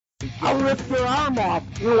I'll rip your arm off.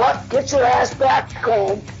 You know what? Get your ass back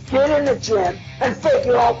home, get in the gym, and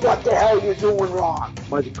figure out what the hell you're doing wrong.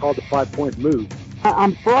 Why is it called the 5-point move?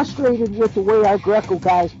 I'm frustrated with the way our Greco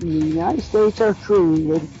guys in the United States are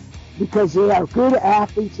treated because they are good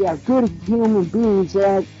athletes, they are good human beings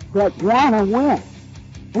that want to win.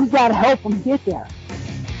 We got to help them get there.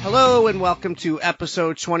 Hello and welcome to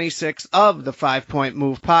episode 26 of the 5-Point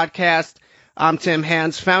Move podcast. I'm Tim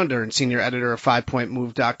Hans, founder and senior editor of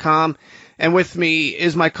 5pointmove.com. And with me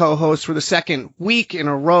is my co-host for the second week in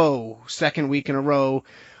a row,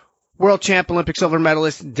 world champ Olympic silver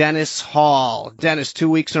medalist Dennis Hall. Dennis, 2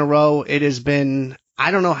 weeks in a row. It has been,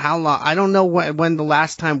 I don't know how long. I don't know when the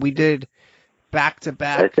last time we did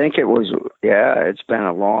back-to-back. I think it was, it's been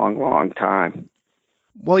a long time.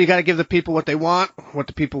 Well, you got to give the people what they want. What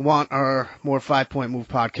the people want are more 5-Point Move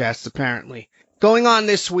podcasts, apparently. Going on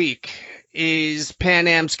this week is Pan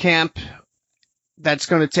Am's camp that's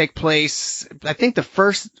going to take place. I think the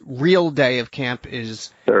first real day of camp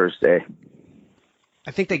is Thursday.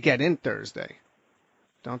 I think they get in Thursday,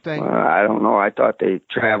 don't they? I don't know. I thought the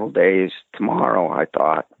travel day is tomorrow, I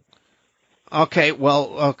thought. Okay,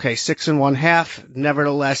 6 1/2.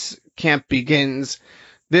 Nevertheless, camp begins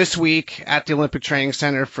this week at the Olympic Training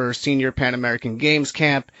Center for Senior Pan American Games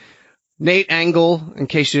Camp. Nate Engel, in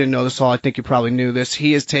case you didn't know this all, I think you probably knew this,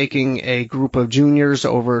 he is taking a group of juniors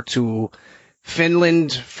over to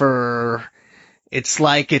Finland for, it's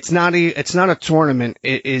not a tournament,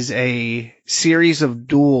 it is a series of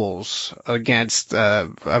duels against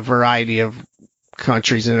a variety of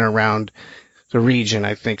countries in and around the region.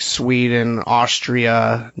 I think Sweden,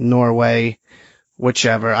 Austria, Norway,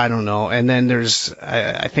 whichever, I don't know. And then there's,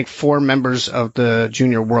 I think, 4 members of the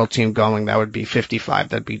junior world team going. That would be 55.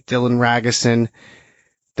 That'd be Dylan Ragusin.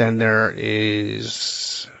 Then there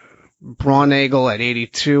is Braunagel at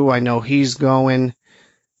 82. I know he's going.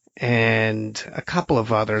 And a couple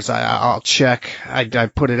of others. I'll check. I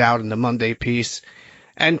put it out in the Monday piece.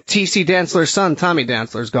 And TC Dantzler's son, Tommy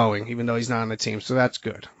Dantzler's going, even though he's not on the team. So that's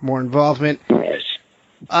good. More involvement. Yes.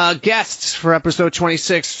 Guests for episode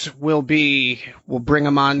 26 we'll bring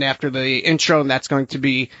them on after the intro, and that's going to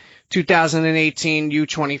be 2018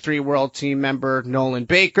 U23 World Team member Nolan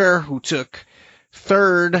Baker, who took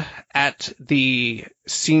third at the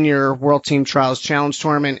Senior World Team Trials Challenge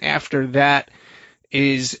Tournament. After that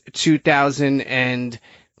is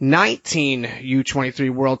 2019 U23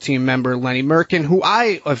 World Team member Lenny Merkin, who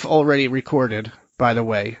I have already recorded, by the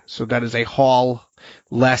way, so that is a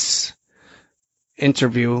Hall-less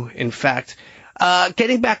interview, in fact.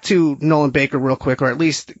 Getting back to Nolan Baker real quick, or at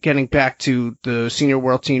least getting back to the Senior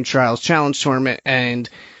World Team Trials Challenge Tournament and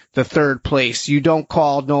the third place. You don't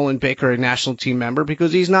call Nolan Baker a national team member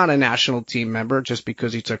because he's not a national team member just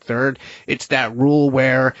because he took third. It's that rule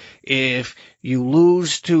where if you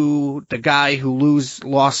lose to the guy who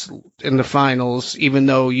lost in the finals, even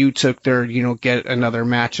though you took third, you don't get another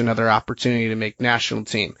match, another opportunity to make national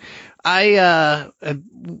team.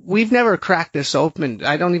 We've never cracked this open.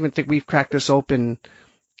 I don't even think we've cracked this open,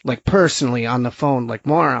 like, personally on the phone, like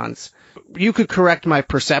morons. You could correct my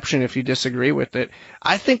perception if you disagree with it.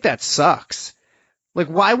 I think that sucks. Like,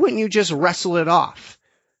 why wouldn't you just wrestle it off?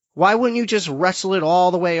 Why wouldn't you just wrestle it all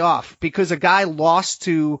the way off? Because a guy lost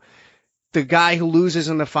to the guy who loses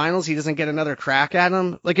in the finals, he doesn't get another crack at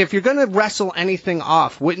him? Like, if you're gonna wrestle anything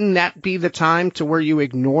off, wouldn't that be the time to where you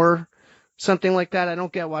ignore something like that? I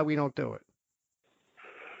don't get why we don't do it.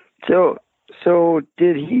 So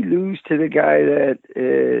did he lose to the guy that,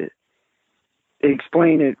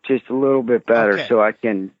 explain it just a little bit better so I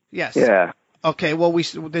can, yes. Yeah. Okay, well,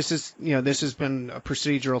 this has been a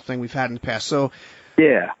procedural thing we've had in the past. So,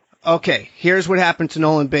 yeah. Okay, here's what happened to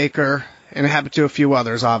Nolan Baker, and it happened to a few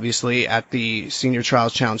others, obviously, at the Senior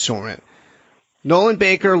Trials Challenge Tournament. Nolan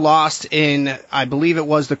Baker lost in, I believe it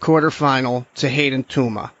was the quarterfinal, to Hayden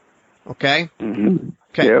Tuma. Okay? Mm-hmm.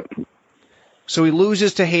 Okay. Yep. So he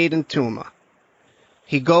loses to Hayden Tuma.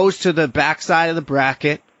 He goes to the backside of the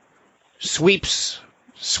bracket, sweeps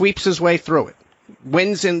his way through it,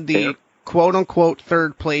 wins in the quote-unquote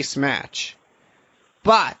third place match.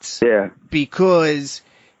 But because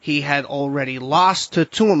he had already lost to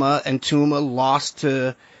Tuma, and Tuma lost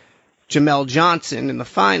to Jamel Johnson in the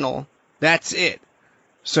final, that's it.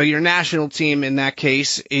 So your national team in that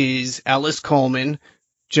case is Ellis Coleman,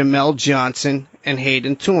 Jamel Johnson, and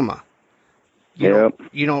Hayden Tuma. You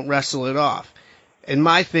don't wrestle it off. And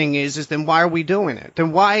my thing is then why are we doing it?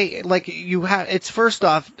 Then why, like, it's first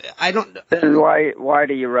off, I don't. Then why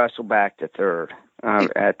do you wrestle back to third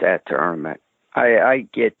at that tournament? I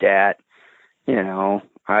get that,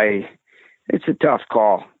 it's a tough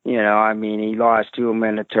call. I mean, he lost to him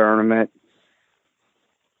in a tournament.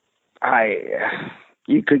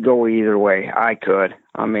 you could go either way. I could.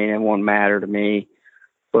 I mean, it won't matter to me.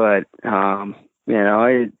 But,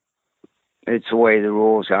 it's the way the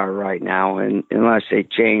rules are right now. And unless they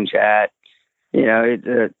change that,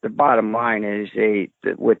 the bottom line is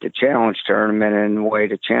with the challenge tournament and the way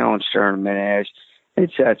the challenge tournament is,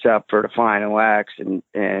 it sets up for the final X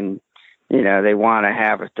and they want to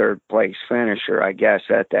have a third place finisher, I guess,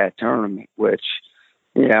 at that tournament, which,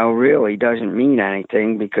 really doesn't mean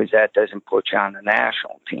anything because that doesn't put you on the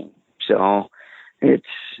national team. So it's,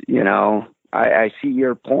 I see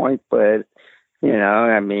your point, but,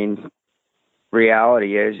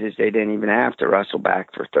 reality is they didn't even have to wrestle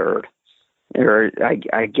back for third. Or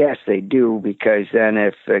I guess they do, because then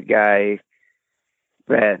if the guy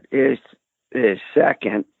that is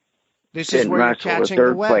second, this is where you're catching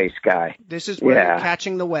the web. Place guy. This is where you're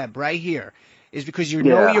catching the web right here. Is because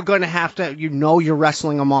you're going to have to, you're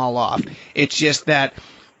wrestling them all off. It's just that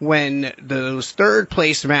when those third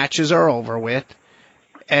place matches are over with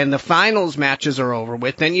and the finals matches are over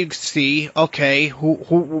with, then you see, okay,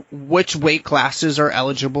 which weight classes are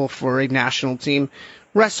eligible for a national team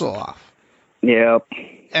wrestle off. Yep.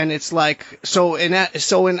 And it's like, so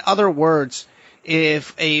in other words,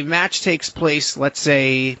 if a match takes place, let's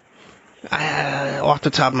say, off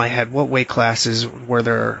the top of my head, what weight classes were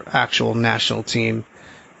there actual national team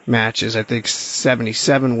matches? I think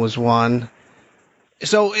 77 was one.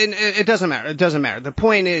 So it doesn't matter. It doesn't matter. The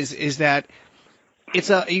point is that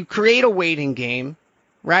you create a waiting game,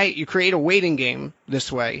 right? You create a waiting game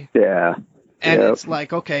this way. Yeah. And it's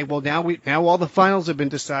like, okay, well now all the finals have been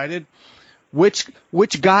decided. Which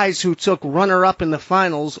guys who took runner-up in the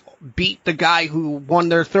finals beat the guy who won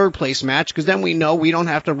their third place match? Because then we know we don't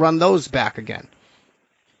have to run those back again.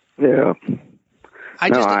 Yeah. I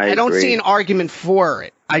don't see an argument for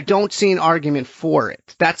it. I don't see an argument for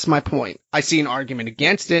it. That's my point. I see an argument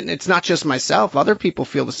against it, and it's not just myself. Other people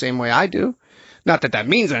feel the same way I do. Not that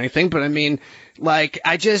means anything, but I mean, like,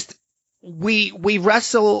 we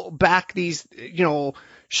wrestle back these,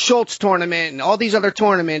 Schultz tournament and all these other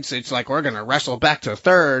tournaments. It's like we're going to wrestle back to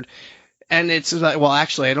third. And it's like, well,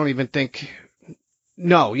 actually, I don't even think.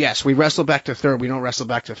 No, yes, we wrestle back to third. We don't wrestle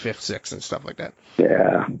back to fifth, sixth, and stuff like that.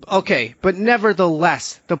 Yeah. Okay, but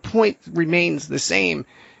nevertheless, the point remains the same.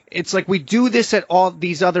 It's like we do this at all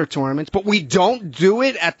these other tournaments, but we don't do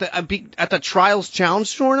it at the Trials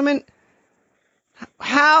Challenge tournament.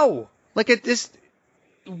 How? Like at this,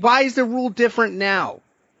 why is the rule different now?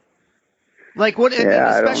 Like what?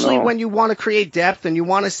 Especially when you want to create depth and you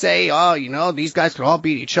want to say, oh, these guys could all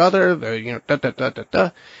beat each other.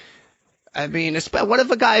 I mean, what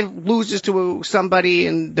if a guy loses to somebody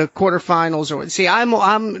in the quarterfinals? Or see,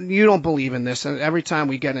 you don't believe in this, and every time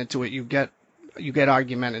we get into it, you get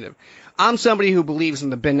argumentative. I'm somebody who believes in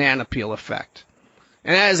the banana peel effect,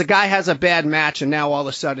 and as a guy has a bad match, and now all of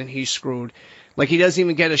a sudden he's screwed. Like he doesn't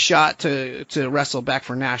even get a shot to wrestle back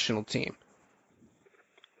for national team.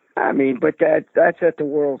 I mean, but that's at the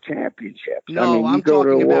World Championships. No, I'm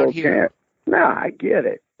talking about here. No, I get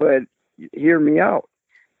it, but hear me out.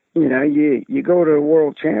 You go to the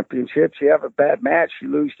World Championships, you have a bad match, you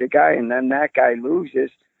lose the guy, and then that guy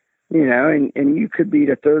loses, and you could be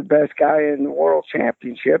the third best guy in the World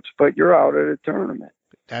Championships, but you're out of the tournament.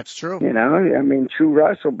 That's true. I mean, true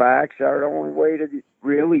wrestlebacks are the only way to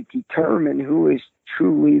really determine who is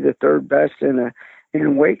truly the third best in a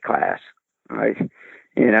weight class.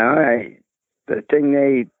 The thing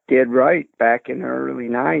they did right back in the early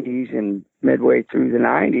 90s and midway through the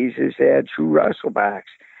 90s is they had true wrestlebacks.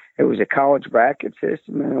 It was a college bracket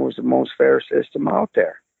system, and it was the most fair system out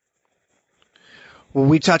there. Well,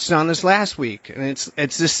 we touched on this last week, and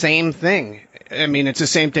it's the same thing. I mean, it's the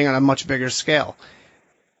same thing on a much bigger scale.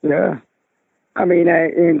 Yeah. I mean,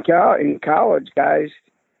 in college, guys,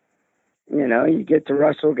 you get to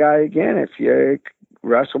wrestle a guy again if you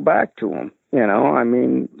wrestle back to him. I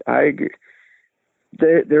mean, I agree.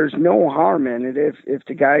 There's no harm in it if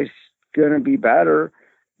the guy's going to be better,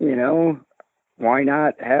 why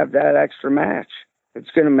not have that extra match? It's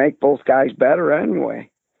going to make both guys better anyway.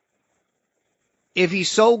 If he's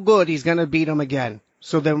so good, he's going to beat him again.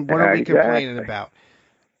 So then what are we complaining about?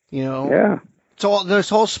 Yeah. So this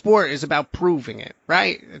whole sport is about proving it,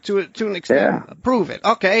 right? To an extent. Yeah. Prove it.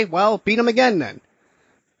 Okay, well, beat him again then.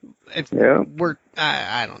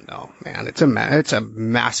 I don't know, man. It's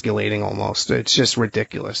emasculating almost. It's just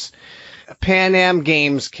ridiculous. Pan Am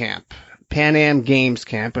Games Camp,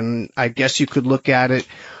 and I guess you could look at it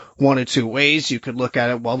one of two ways. You could look at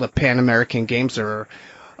it, well, the Pan American Games are,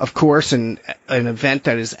 of course, an event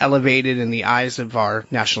that is elevated in the eyes of our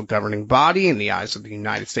national governing body, in the eyes of the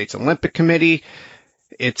United States Olympic Committee.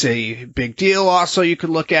 it's a big deal. Also, you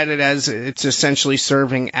could look at it as it's essentially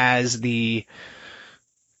serving as the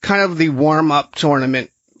kind of the warm-up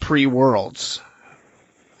tournament pre-Worlds,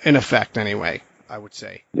 in effect, anyway, I would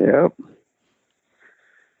say. Yep.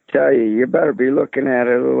 Tell you, you better be looking at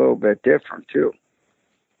it a little bit different, too.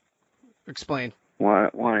 Explain.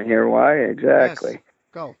 Want to hear why? Exactly. Yes.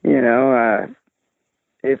 Go. You know,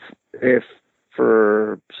 if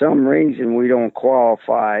for some reason we don't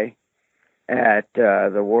qualify at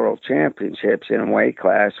the World Championships in a weight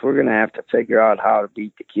class, we're going to have to figure out how to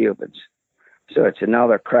beat the Cubans. So it's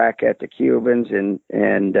another crack at the Cubans, and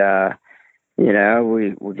you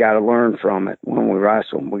know, we got to learn from it when we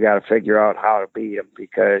wrestle them. We got to figure out how to beat them,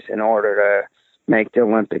 because in order to make the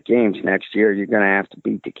Olympic Games next year, you're going to have to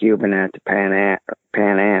beat the Cuban at the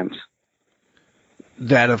Pan Ams.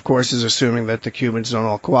 That, of course, is assuming that the Cubans don't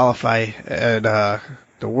all qualify at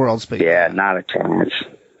the Worlds. But yeah, not a chance.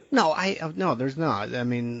 No, there's not. I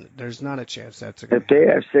mean, there's not a chance that's if they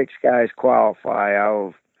have 6 guys qualify,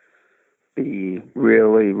 I'll be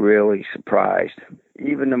really, really surprised.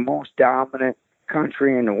 Even the most dominant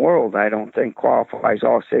country in the world, I don't think qualifies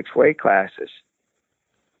all 6 weight classes.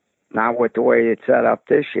 Not with the way it's set up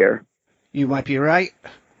this year. You might be right.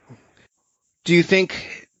 Do you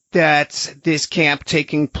think that this camp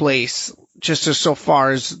taking place, just as so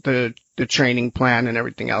far as the training plan and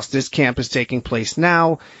everything else, this camp is taking place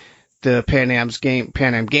now, the Pan Am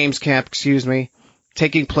Games camp,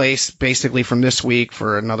 taking place basically from this week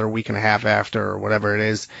for another week and a half after, or whatever it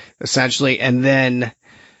is, essentially, and then,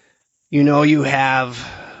 you know, you have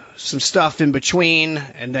some stuff in between,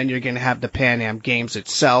 and then you're going to have the Pan Am Games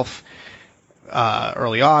itself,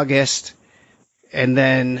 early August, and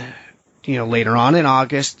then, you know, later on in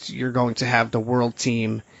August, you're going to have the World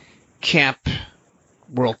Team Camp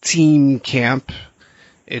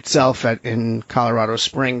itself in Colorado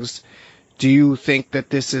Springs. Do you think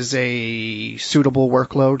that this is a suitable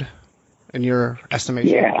workload in your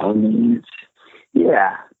estimation? Yeah,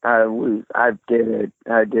 I mean, I did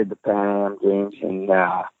the Pan Am Games in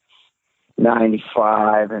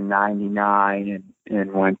 95 and 99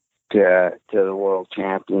 and went to the World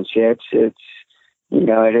Championships. It's, you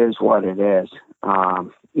know, it is what it is.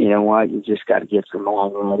 You know what? You just got to get your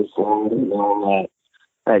mind ready for it and know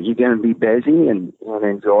that you're going to be busy and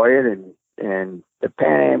enjoy it. And the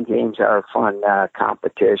Pan Am Games are a fun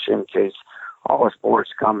competition, because all the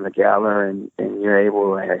sports come together and you're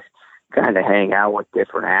able to kind of hang out with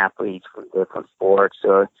different athletes from different sports.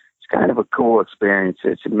 So it's kind of a cool experience.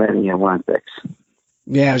 It's a mini Olympics.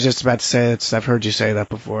 Yeah, I was just about to say it. I've heard you say that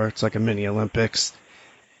before. It's like a mini Olympics.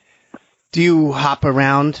 Do you hop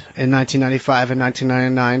around in 1995 and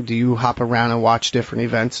 1999? Do you hop around and watch different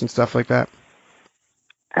events and stuff like that?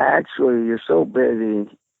 Actually, you're so busy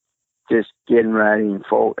just getting ready and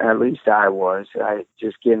at least I was.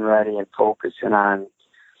 Just getting ready and focusing on,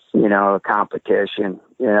 you know, the competition.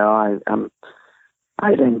 You know,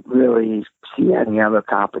 I didn't really see any other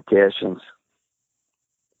competitions,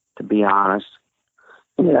 to be honest.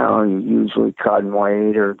 You know, usually cutting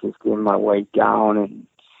weight or just getting my weight down, and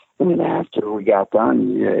after we got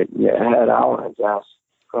done, you head out, I guess,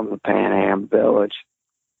 from the Pan Am Village.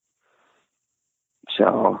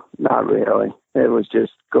 So, not really. It was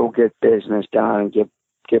just go get business done and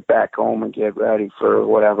get back home and get ready for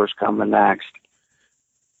whatever's coming next.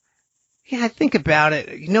 Yeah, I think about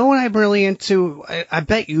it. You know what I'm really into? I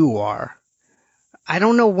bet you are. I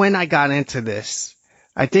don't know when I got into this.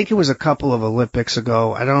 I think it was a couple of Olympics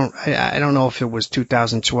ago. I don't know if it was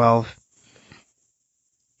 2012.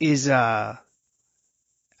 And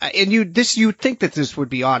you'd think that this would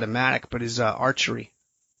be automatic, but is archery.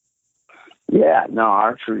 Yeah, no,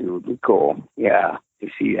 archery would be cool. Yeah, to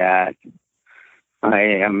see that.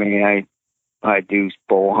 I mean, I do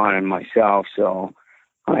bow hunting myself, so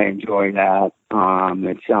I enjoy that.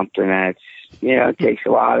 It's something that's, you know, it takes a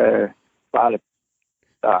lot of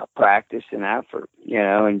practice and effort, you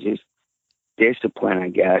know, and just discipline, I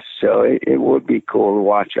guess. So it would be cool to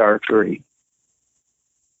watch archery.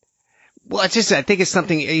 Well, I think it's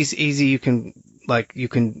something easy. It's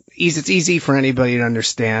easy for anybody to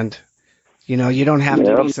understand. You know, you don't have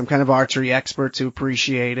to be some kind of archery expert to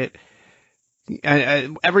appreciate it.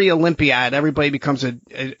 Every Olympiad, everybody becomes an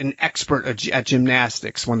expert at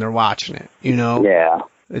gymnastics when they're watching it. You know. Yeah.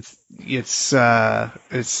 It's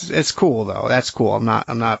cool though. That's cool. I'm not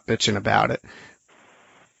bitching about it.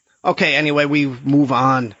 Okay. Anyway, we move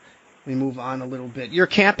on. a little bit. You're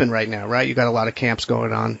camping right now, right? You got a lot of camps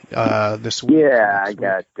going on this week. Yeah, I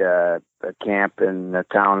got a camp in the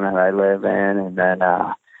town that I live in, and then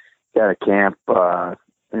got a camp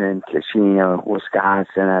in Kashina,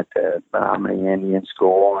 Wisconsin, at the Menominee Indian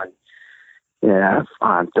School, and Yeah,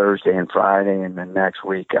 on Thursday and Friday, and then next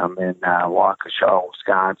week I'm in Waukesha,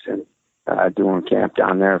 Wisconsin, doing camp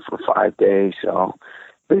down there for 5 days. So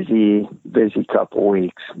busy couple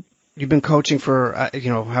weeks. You've been coaching for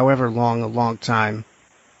however long, a long time,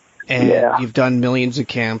 and You've done millions of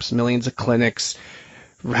camps, millions of clinics,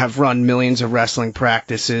 have run millions of wrestling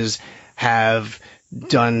practices, have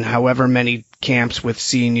done however many camps with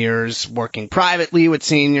seniors, working privately with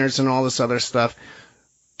seniors, and all this other stuff.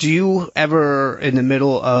 Do you ever, in the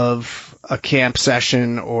middle of a camp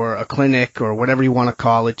session or a clinic or whatever you want to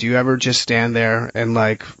call it, do you ever just stand there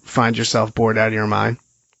and find yourself bored out of your mind?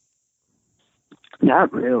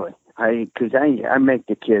 Not really. Because I make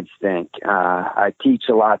the kids think. I teach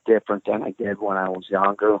a lot different than I did when I was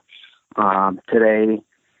younger. Today,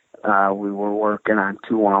 we were working on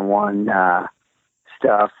 2-on-1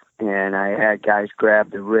 stuff, and I had guys grab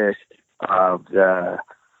the wrist of the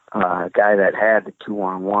guy that had the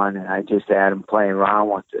 2-on-1, and I just had him play around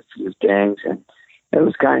with a few things, and it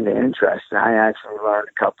was kind of interesting. I actually learned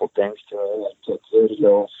a couple things today. I took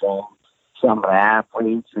video from some of the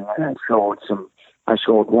athletes, and then I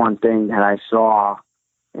showed one thing that I saw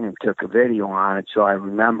and took a video on it, so I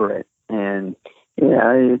remember it. And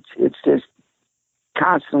it's just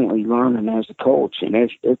constantly learning as a coach. And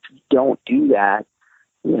if you don't do that,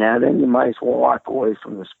 then you might as well walk away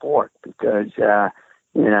from the sport, because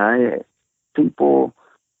people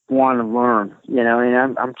want to learn.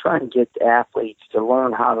 And I'm trying to get the athletes to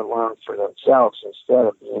learn how to learn for themselves instead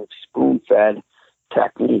of being spoon-fed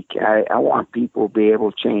technique. I want people to be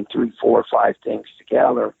able to chain 3, 4, 5 things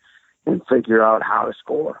together and figure out how to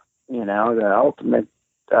score. The ultimate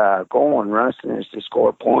goal in wrestling is to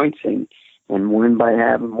score points and win by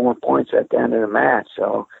having more points at the end of the match.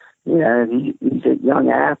 So, these young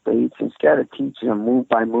athletes, instead of teaching them move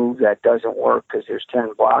by move that doesn't work because there's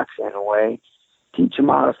 10 blocks in a way, teach them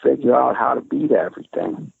how to figure out how to beat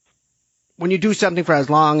everything. When you do something for as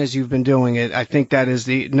long as you've been doing it, I think that is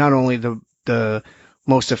not only the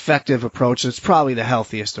most effective approach, it's probably the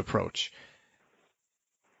healthiest approach.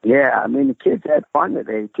 Yeah, the kids had fun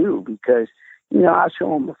today too, because I'll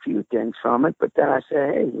show them a few things from it, but then I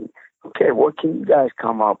say, hey, okay, what can you guys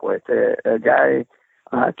come up with? A guy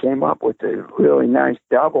came up with a really nice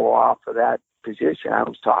double off of that position I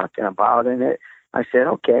was talking about, and I said,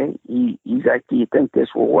 okay, he's like, do you think this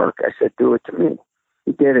will work? I said, do it to me.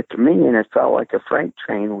 He did it to me, and it felt like a freight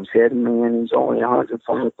train was hitting me, and he's only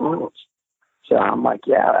 105 pounds. So I'm like,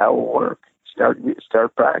 yeah, that will work. Start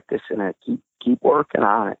practicing it. Keep working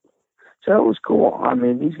on it. So it was cool.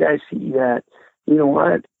 These guys see that, you know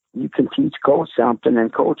what, you can teach Coach something,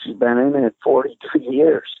 and Coach has been in it 43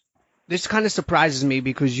 years. This kind of surprises me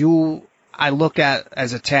because I look at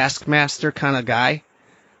as a taskmaster kind of guy,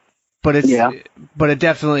 but it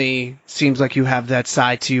definitely seems like you have that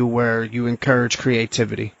side to you where you encourage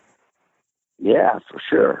creativity. Yeah, for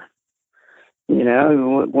sure.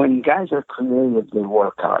 When guys are creative, they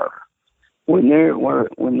work hard. When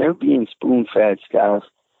they're being spoon-fed stuff,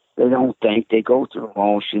 they don't think. They go through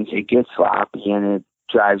motions. They get sloppy, and it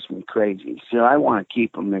drives me crazy. So I want to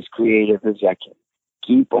keep them as creative as I can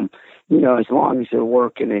keep them. As long as they're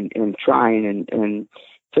working and trying and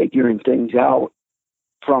figuring things out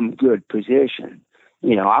from good position.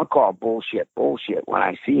 I'll call bullshit when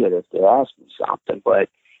I see it if they ask me something, but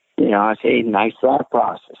I say nice thought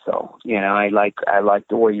process. So, I like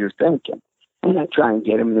the way you're thinking, and I try and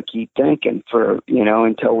get them to keep thinking for,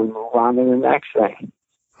 until we move on to the next thing.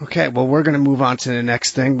 Okay, well, we're going to move on to the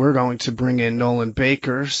next thing. We're going to bring in Nolan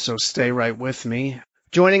Baker, so stay right with me.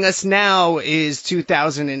 Joining us now is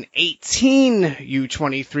 2018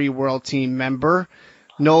 U23 World Team member,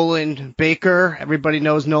 Nolan Baker. Everybody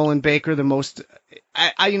knows Nolan Baker, the most...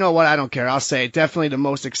 you know what? I don't care. I'll say it. Definitely the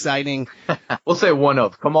most exciting. We'll say one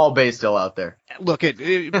of. Kamal Bay's still out there. Look,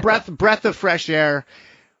 breath of fresh air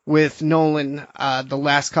with Nolan the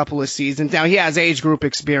last couple of seasons. Now, he has age group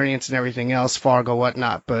experience and everything else, Fargo,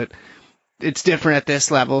 whatnot, but it's different at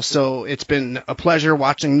this level. So it's been a pleasure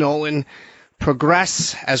watching Nolan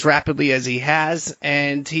progress as rapidly as he has.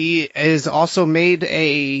 And he has also made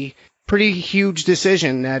a pretty huge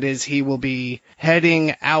decision. That is, he will be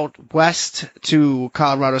heading out west to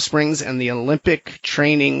Colorado Springs and the Olympic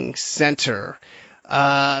Training Center.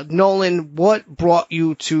 Nolan, what brought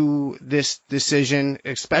you to this decision,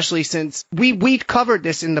 especially since we covered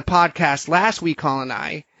this in the podcast last week, Colin and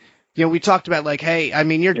I. We talked about hey,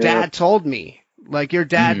 your dad told me. Your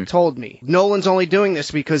dad told me. Nolan's only doing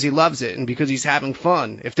this because he loves it and because he's having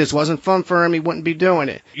fun. If this wasn't fun for him, he wouldn't be doing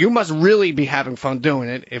it. You must really be having fun doing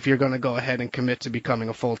it if you're going to go ahead and commit to becoming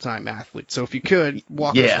a full-time athlete. So if you could,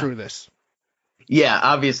 walk us through this. Yeah,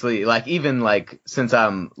 obviously, like, even, like, since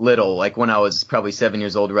I'm little, like, when I was probably 7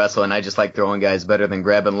 years old wrestling, I just like throwing guys better than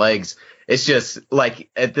grabbing legs. It's just, like,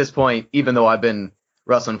 at this point, even though I've been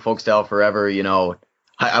wrestling folk style forever,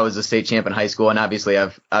 I was a state champ in high school, and obviously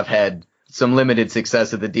I've had some limited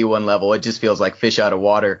success at the D1 level. It just feels like fish out of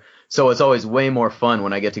water. So it's always way more fun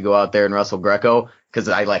when I get to go out there and wrestle Greco, because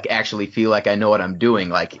I, like, actually feel like I know what I'm doing.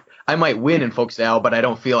 Like, I might win in folk style, but I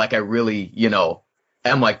don't feel like I really,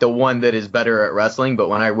 am like the one that is better at wrestling. But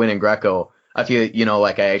when I win in Greco, I feel,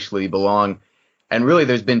 like I actually belong. And really,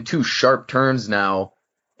 there's been two sharp turns now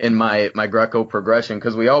in my Greco progression,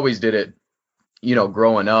 because we always did it,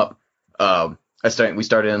 growing up. We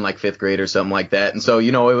started in like 5th grade or something like that. And so,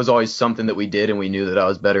 it was always something that we did, and we knew that I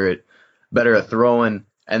was better at throwing.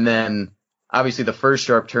 And then obviously the first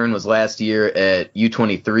sharp turn was last year at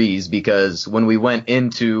U23s, because when we went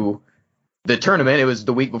into the tournament, it was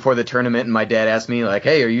the week before the tournament, and my dad asked me, like,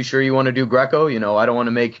 hey, are you sure you want to do Greco? I don't want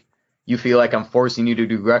to make you feel like I'm forcing you to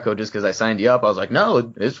do Greco just because I signed you up. I was like,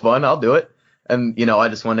 no, it's fun. I'll do it. And, I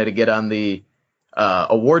just wanted to get on the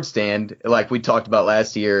award stand, like we talked about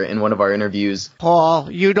last year in one of our interviews. Paul,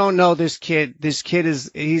 you don't know this kid. This kid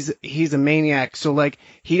he's a maniac. So, like,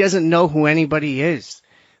 he doesn't know who anybody is.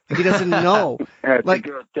 He doesn't know. That's like, a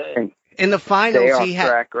good thing. in the finals, Stay off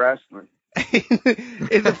track wrestling.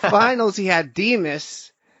 In the finals, he had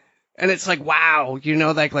Demas, and it's like, wow,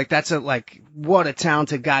 like that's what a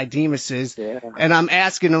talented guy Demas is. Yeah. And I'm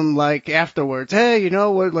asking him, like, afterwards, hey,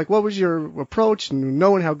 what was your approach, and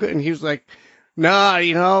knowing how good? And he was like, nah,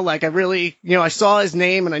 like, I really, I saw his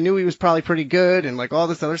name and I knew he was probably pretty good, and like all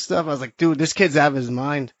this other stuff. I was like, dude, this kid's out of his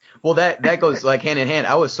mind. Well, that goes like hand in hand.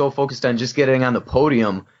 I was so focused on just getting on the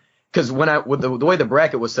podium, because with the way the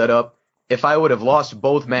bracket was set up, if I would have lost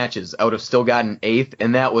both matches, I would have still gotten 8th,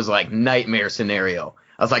 and that was like nightmare scenario.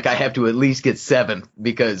 I was like, I have to at least get 7th,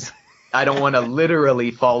 because I don't want to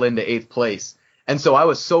literally fall into 8th place. And so I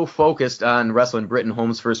was so focused on wrestling Britton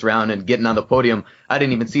Holmes first round and getting on the podium, I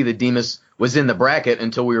didn't even see that Demas was in the bracket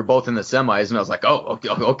until we were both in the semis, and I was like, oh,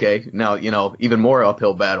 okay, now, even more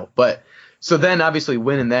uphill battle. But so then obviously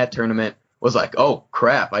winning that tournament was like, oh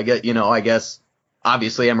crap, I guess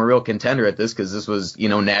obviously I'm a real contender at this, because this was,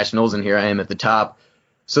 nationals, and here I am at the top.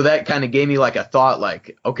 So that kind of gave me like a thought,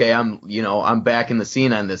 like, okay, I'm back in the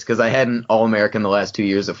scene on this, because I hadn't All-American the last 2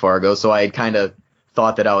 years at Fargo, so I had kind of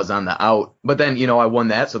thought that I was on the out. But then, I won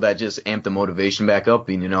that, so that just amped the motivation back up,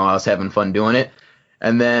 and, I was having fun doing it.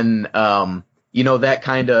 And then, that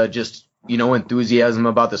kind of just, enthusiasm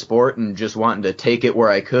about the sport and just wanting to take it where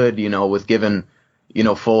I could, with giving,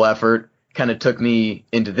 full effort, kind of took me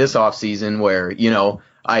into this off season where, on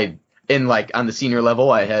the senior level,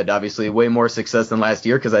 I had obviously way more success than last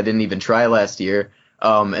year, because I didn't even try last year.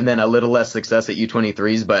 And then a little less success at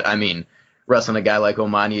U23s, but I mean, wrestling a guy like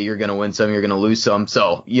Omania, you're going to win some, you're going to lose some.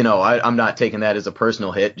 So, I'm not taking that as a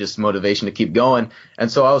personal hit, just motivation to keep going.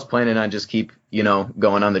 And so I was planning on just keep,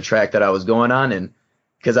 going on the track that I was going on. And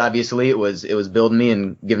because obviously it was building me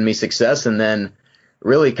and giving me success. And then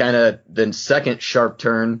really kind of the second sharp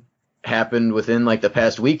turn happened within like the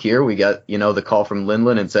past week here. We got, the call from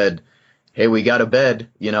Lenny and said, hey, we got a bed.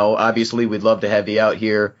 Obviously we'd love to have you out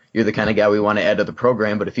here. You're the kind of guy we want to add to the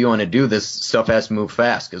program. But if you want to do this, stuff has to move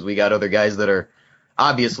fast, because we got other guys that are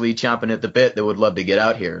obviously chomping at the bit that would love to get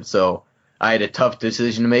out here. So I had a tough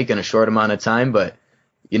decision to make in a short amount of time, but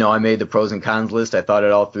I made the pros and cons list. I thought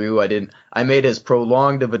it all through. I made as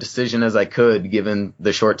prolonged of a decision as I could given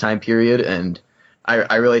the short time period. And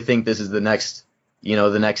I really think this is the next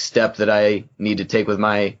step that I need to take with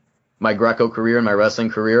my Greco career and my wrestling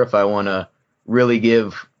career if I want to really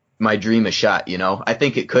give my dream a shot. I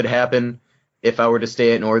think it could happen if I were to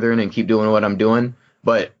stay at Northern and keep doing what I'm doing.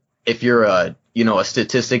 But if you're a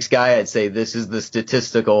statistics guy, I'd say this is the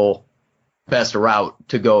statistical best route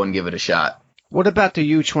to go and give it a shot. What about the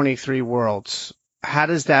U23 Worlds? How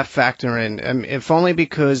does that factor in? If only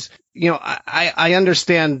because, I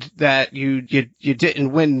understand that you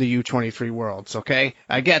didn't win the U23 Worlds, okay?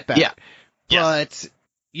 I get that. Yeah. But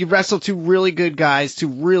you wrestled two really good guys, two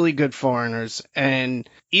really good foreigners, and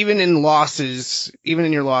even in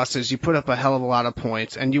your losses, you put up a hell of a lot of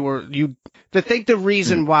points, and I think the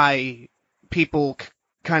reason why people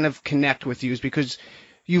kind of connect with you is because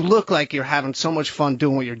you look like you're having so much fun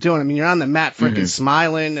doing what you're doing. I mean, you're on the mat freaking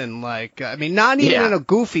smiling, and like, I mean, not even in a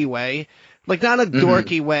goofy way, like not a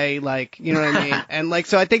dorky way, like, you know what I mean? And like,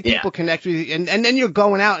 so I think people connect with you, and then you're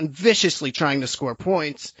going out and viciously trying to score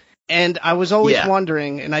points. And I was always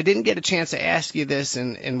wondering, and I didn't get a chance to ask you this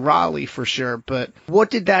in Raleigh for sure, but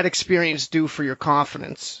what did that experience do for your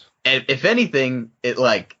confidence? If anything,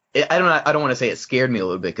 I don't want to say it scared me a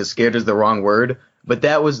little bit, because scared is the wrong word, but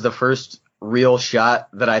that was the first real shot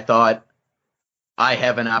that I thought I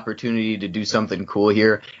have an opportunity to do something cool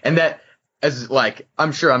here. And that, as like,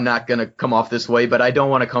 I'm sure I'm not going to come off this way, but I don't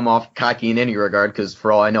want to come off cocky in any regard, because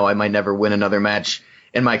for all I know, I might never win another match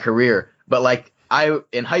in my career. But like,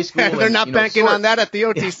 in high school, they're not banking on that at the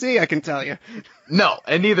OTC, I can tell you. No,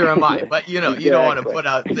 and neither am I. But you know, you don't want to put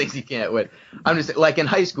out things you can't win. I'm just like, in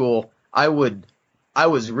high school, I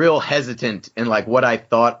was real hesitant in like what I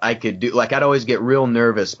thought I could do. Like, I'd always get real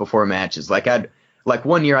nervous before matches. Like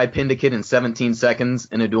one year I pinned a kid in 17 seconds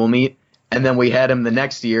in a dual meet, and then we had him the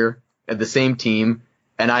next year at the same team,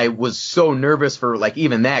 and I was so nervous for like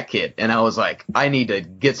even that kid, and I was like, I need to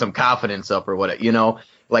get some confidence up or what, you know.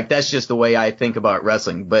 Like, that's just the way I think about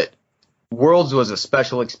wrestling. But Worlds was a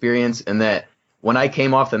special experience in that when I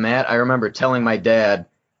came off the mat, I remember telling my dad,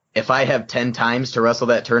 if I have 10 times to wrestle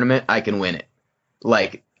that tournament, I can win it.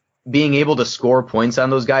 Like, being able to score points on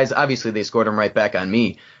those guys, obviously they scored them right back on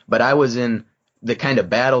me, but I was in the kind of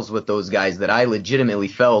battles with those guys that I legitimately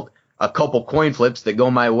felt a couple coin flips that go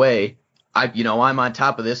my way, I'm on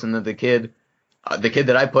top of this, and then the kid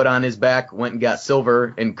that I put on his back went and got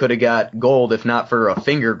silver and could have got gold if not for a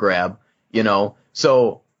finger grab, you know.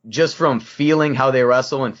 So just from feeling how they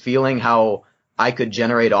wrestle and feeling how I could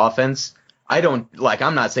generate offense, I'm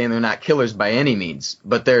not saying they're not killers by any means,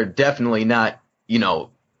 but they're definitely not,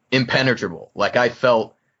 impenetrable. Like, I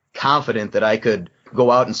felt confident that I could go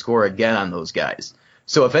out and score again on those guys.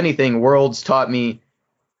 So if anything, Worlds taught me,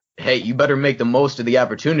 hey, you better make the most of the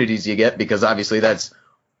opportunities you get, because obviously that's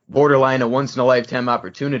borderline a once-in-a-lifetime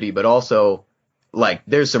opportunity, but also, like,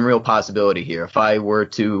 there's some real possibility here. If I were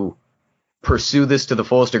to pursue this to the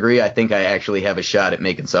fullest degree, I think I actually have a shot at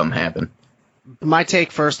making something happen. My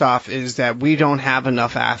take, first off, is that we don't have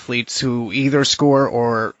enough athletes who either score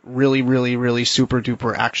or really, really, really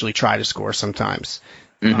super-duper actually try to score sometimes.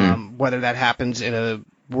 Mm-hmm. Whether that happens in a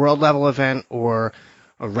world-level event or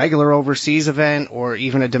a regular overseas event or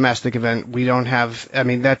even a domestic event, we don't have. I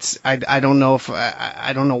mean, I don't know if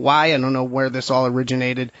I don't know why. I don't know where this all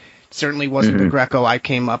originated. It certainly wasn't the Greco I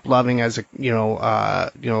came up loving as a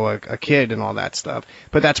kid and all that stuff.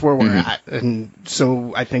 But that's where we're at, and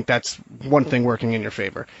so I think that's one thing working in your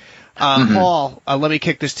favor. Paul, let me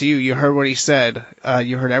kick this to you. You heard what he said.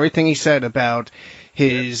 You heard everything he said about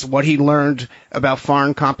what he learned about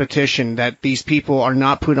foreign competition, that these people are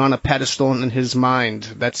not put on a pedestal in his mind.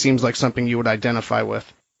 That seems like something you would identify with.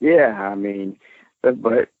 Yeah, I mean,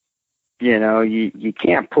 but you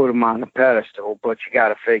can't put them on a pedestal, but you got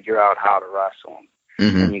to figure out how to wrestle them.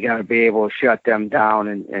 Mm-hmm. And you got to be able to shut them down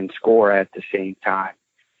and score at the same time.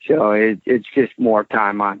 So it's just more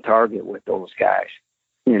time on target with those guys.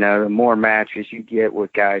 The more matches you get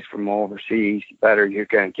with guys from overseas, the better you're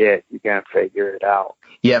going to get. You're going to figure it out.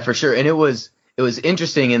 Yeah, for sure. And it was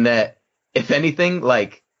interesting in that, if anything,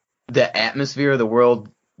 like, the atmosphere of the world,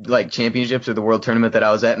 like, championships or the world tournament that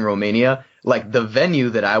I was at in Romania, like, the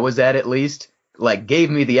venue that I was at least, like, gave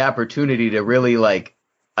me the opportunity to really, like,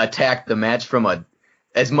 attack the match from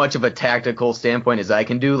as much of a tactical standpoint as I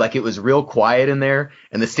can do. Like, it was real quiet in there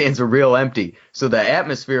and the stands were real empty. So the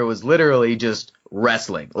atmosphere was literally just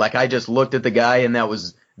wrestling. Like, I just looked at the guy and that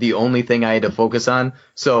was the only thing I had to focus on.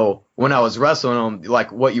 So when I was wrestling him,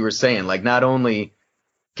 like what you were saying, like, not only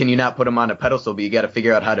can you not put him on a pedestal, but you got to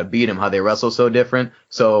figure out how to beat him, how they wrestle so different.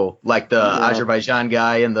 So like the Azerbaijan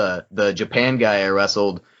guy and the Japan guy I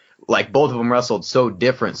wrestled, like, both of them wrestled so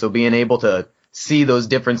different. So being able to see those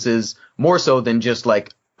differences more so than just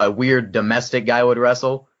like a weird domestic guy would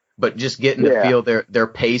wrestle, but just getting to feel their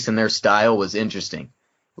pace and their style was interesting.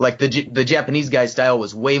 Like, the Japanese guy's style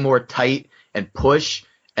was way more tight and push,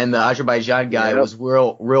 and the Azerbaijan guy was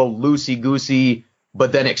real loosey-goosey,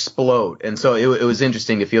 but then explode. And so it was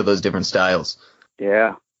interesting to feel those different styles.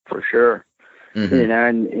 Yeah, for sure.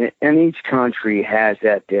 Mm-hmm. And each country has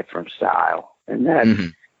that different style.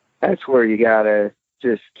 And that's where you got to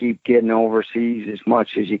just keep getting overseas as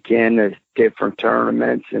much as you can to different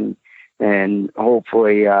tournaments and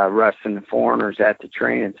hopefully wrestling the foreigners at the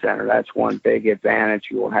training center. That's one big advantage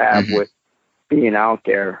you will have with being out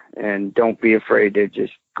there. And don't be afraid to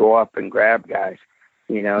just go up and grab guys.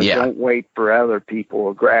 Don't wait for other people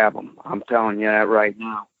to grab them. I'm telling you that right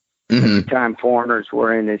now. Every time foreigners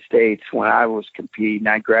were in the States when I was competing,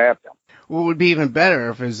 I grabbed them. What would be even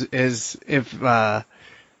better if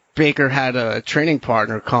Baker had a training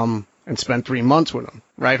partner come and spend 3 months with him,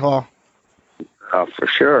 right, Hall? For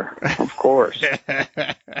sure, of course.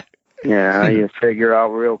 You figure out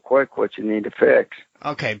real quick what you need to fix.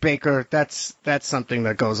 Okay, Baker, that's something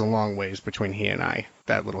that goes a long ways between he and I,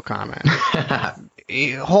 that little comment.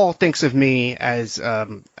 Hall thinks of me as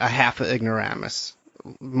a half ignoramus.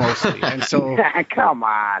 mostly. And so, come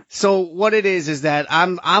on. So what it is that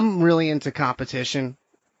I'm really into competition.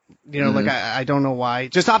 You know, like I don't know why.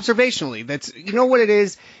 Just observationally. That's, you know what it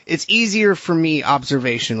is? It's easier for me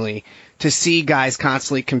observationally to see guys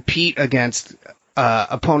constantly compete against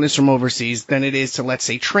opponents from overseas than it is to, let's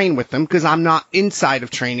say, train with them, because I'm not inside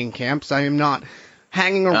of training camps. I am not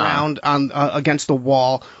hanging around on against the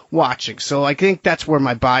wall watching. So I think that's where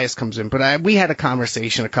my bias comes in. But we had a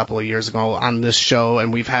conversation a couple of years ago on this show,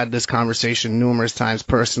 and we've had this conversation numerous times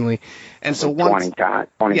personally. And so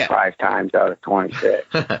 25 times out of 26.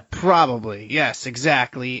 Probably, yes,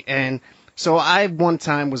 exactly. And so I one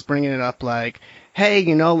time was bringing it up like, hey,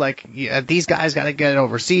 you know, like, these guys got to get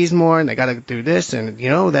overseas more, and they got to do this, and, you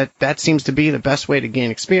know, that seems to be the best way to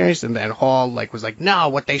gain experience. And then Hall, like, was like, no,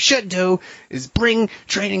 what they should do is bring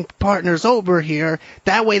training partners over here.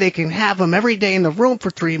 That way they can have them every day in the room for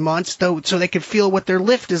 3 months, so they can feel what their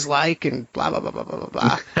lift is like, and blah, blah, blah, blah, blah,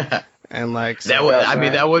 blah, blah. And, like, so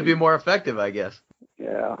that would be more effective, I guess.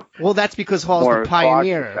 Yeah. Well, that's because Hall's the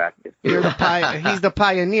pioneer. He's the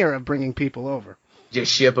pioneer of bringing people over.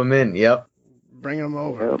 Just ship them in, yep. Bring them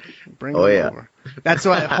over. Yep. Bring them over. That's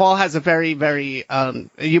why Hall has a very, very,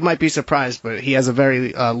 you might be surprised, but he has a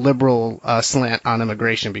very liberal slant on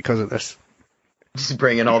immigration because of this. Just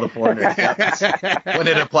bringing all the foreigners. When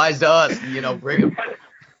it applies to us, you know, bring them.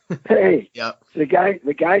 Hey, the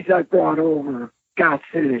guys I brought over got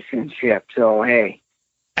citizenship, so hey,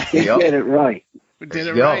 they did it right. We did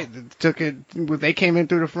it right. They came in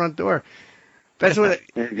through the front door. That's what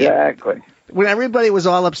exactly. When everybody was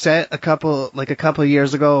all upset a couple of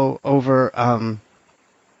years ago over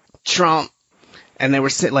Trump, and they were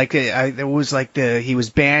there was like he was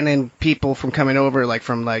banning people from coming over, like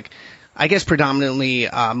from like, I guess predominantly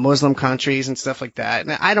Muslim countries and stuff like that.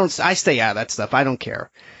 And I stay out of that stuff. I don't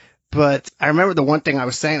care. But I remember the one thing I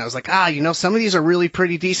was saying, I was like, you know, some of these are really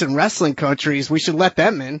pretty decent wrestling countries. We should let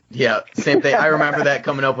them in. Yeah, same thing. I remember that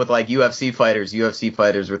coming up with like UFC fighters. UFC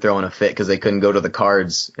fighters were throwing a fit because they couldn't go to the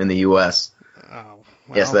cards in the U.S. Oh,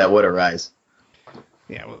 well, yes, that would arise.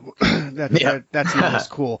 Yeah, that's not as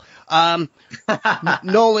cool.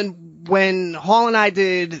 Nolan, when Hall and I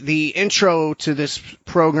did the intro to this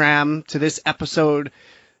program, to this episode,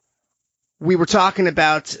 we were talking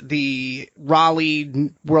about the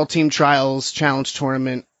Raleigh World Team Trials Challenge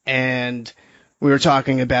Tournament, and we were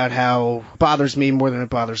talking about how it bothers me more than it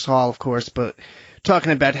bothers Hall, of course, but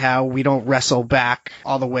talking about how we don't wrestle back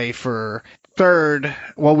all the way for third.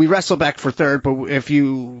 Well, we wrestle back for third, but if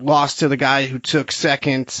you lost to the guy who took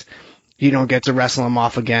second, you don't get to wrestle him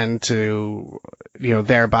off again to, you know,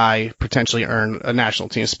 thereby potentially earn a national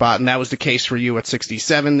team spot. And that was the case for you at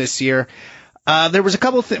 67 this year. There was a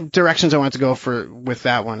couple of directions I wanted to go with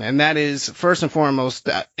that one, and that is, first and foremost,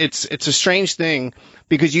 that it's a strange thing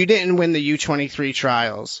because you didn't win the U23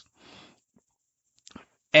 trials,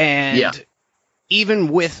 and even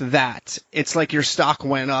with that, it's like your stock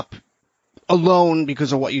went up alone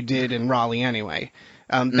because of what you did in Raleigh anyway.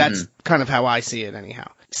 That's kind of how I see it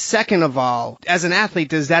anyhow. Second of all, as an athlete,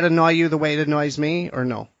 does that annoy you the way it annoys me, or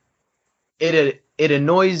no? It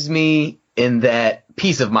annoys me in that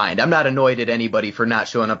peace of mind. I'm not annoyed at anybody for not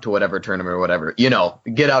showing up to whatever tournament or whatever. You know,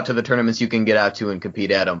 get out to the tournaments you can get out to and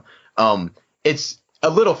compete at them. It's a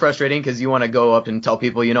little frustrating because you want to go up and tell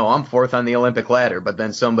people, you know, I'm fourth on the Olympic ladder, but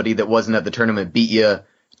then somebody that wasn't at the tournament beat you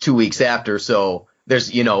 2 weeks after. So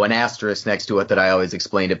there's, you know, an asterisk next to it that I always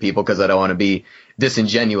explain to people because I don't want to be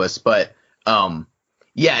disingenuous. But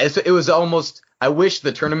it was almost, I wish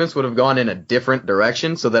the tournaments would have gone in a different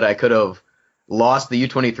direction so that I could have lost the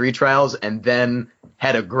U23 trials and then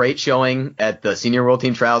had a great showing at the senior world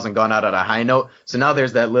team trials and gone out on a high note. So now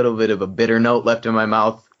there's that little bit of a bitter note left in my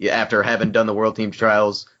mouth after having done the world team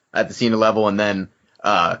trials at the senior level and then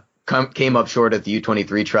came up short at the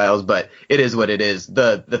U23 trials. But it is what it is.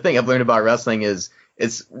 The thing I've learned about wrestling is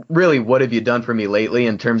it's really what have you done for me lately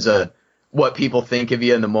in terms of what people think of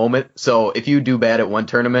you in the moment. So if you do bad at one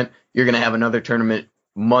tournament, you're going to have another tournament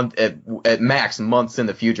month at max months in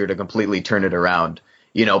the future to completely turn it around.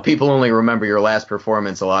 You know, people only remember your last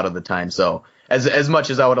performance a lot of the time. So as much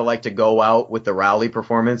as I would have liked to go out with the Raleigh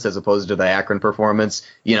performance as opposed to the Akron performance,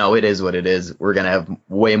 you know, it is what it is. We're going to have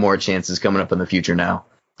way more chances coming up in the future now.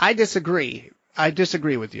 I disagree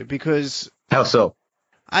with you because... How so?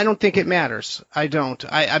 I don't think it matters. I don't.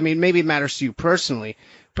 I mean, maybe it matters to you personally,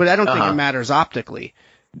 but I don't think it matters optically.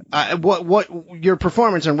 What your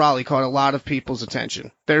performance in Raleigh caught a lot of people's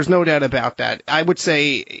attention. There's no doubt about that. I would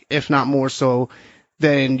say, if not more so,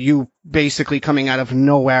 than you basically coming out of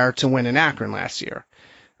nowhere to win in Akron last year.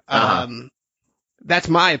 That's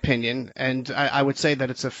my opinion, and I would say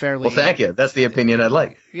that it's a fairly... Well, thank you. That's the opinion I'd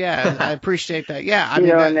like. Yeah, I appreciate that. Yeah, I you mean...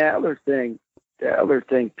 know, and the other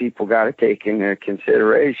thing people got to take into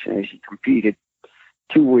consideration is you competed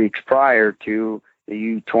 2 weeks prior to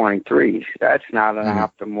the U23s. That's not an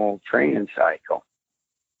optimal training cycle.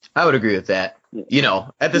 I would agree with that. You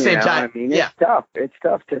know, at the same time, I mean, it's tough. It's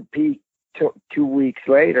tough to peak 2 weeks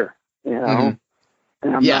later, you know.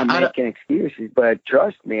 And I'm not making excuses, but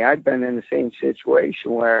trust me, I've been in the same situation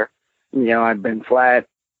where, you know, I've been flat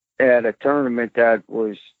at a tournament that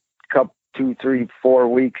was 2, 3, 4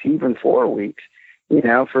 weeks, even 4 weeks. You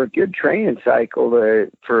know, for a good training cycle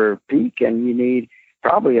for peaking, you need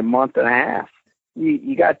probably a month and a half.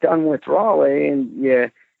 You got done with Raleigh, and you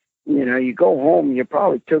know, you go home, you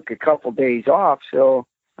probably took a couple days off. So,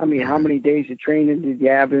 I mean, how many days of training did you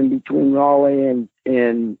have in between Raleigh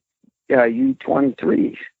and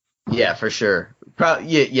U23s? Yeah, for sure.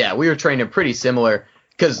 Yeah, we were training pretty similar,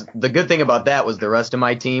 because the good thing about that was the rest of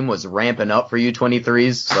my team was ramping up for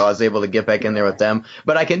U23s, so I was able to get back in there with them.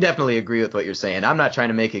 But I can definitely agree with what you're saying. I'm not trying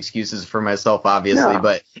to make excuses for myself, obviously,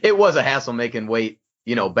 but it was a hassle making weight,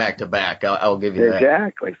 you know, back to back. I'll give you that.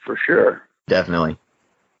 Exactly, for sure. Definitely.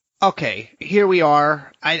 Okay, here we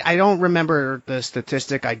are. I don't remember the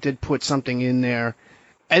statistic. I did put something in there.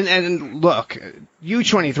 And look,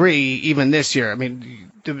 U23, even this year, I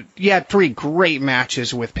mean, you had 3 great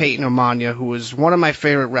matches with Peyton Omania, who is one of my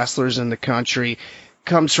favorite wrestlers in the country,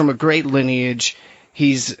 comes from a great lineage.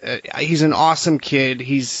 He's an awesome kid.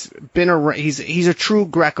 He's a true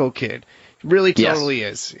Greco kid. Really totally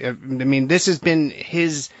is. I mean, this has been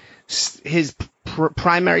his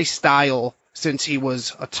primary style since he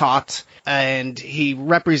was a tot, and he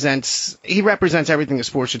represents everything the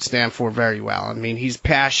sport should stand for very well. I mean, he's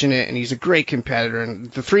passionate and he's a great competitor,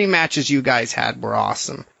 and the 3 matches you guys had were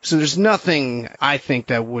awesome. So there's nothing I think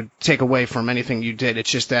that would take away from anything you did.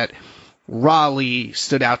 It's just that Raleigh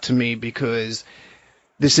stood out to me because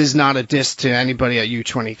this is not a diss to anybody at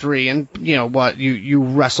U23, and you know what, you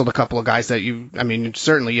wrestled a couple of guys that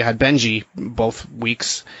certainly you had Benji both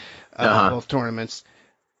weeks, both tournaments.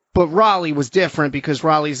 But Raleigh was different because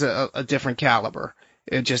Raleigh's a different caliber.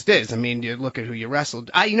 It just is. I mean, you look at who you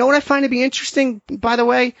wrestled. You know what I find to be interesting, by the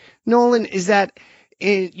way, Nolan, is that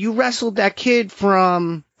you wrestled that kid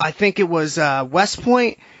from, I think it was West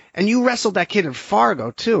Point, and you wrestled that kid in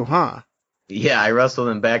Fargo too, huh? Yeah, I wrestled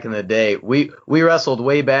him back in the day. We wrestled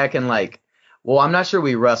way back in I'm not sure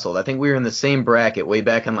we wrestled. I think we were in the same bracket way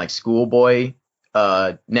back in schoolboy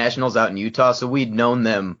nationals out in Utah, so we'd known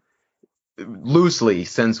them loosely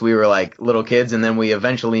since we were little kids, and then we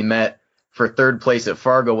eventually met for 3rd place at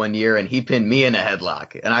Fargo one year, and he pinned me in a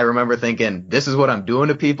headlock, and I remember thinking, this is what I'm doing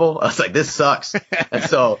to people? I was like, this sucks. And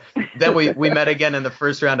so then we met again in the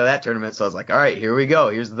first round of that tournament, so I was like, all right, here we go,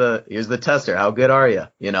 here's the tester, how good are you,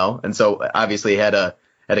 you know? And so obviously had a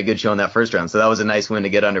good show in that first round, so that was a nice win to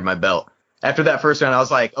get under my belt. After that first round, I was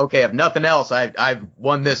like, okay, if nothing else, I've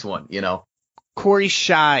won this one, you know? Corey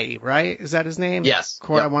Shy, right? Is that his name? Yes.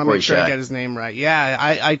 I want to make sure I get his name right. Yeah,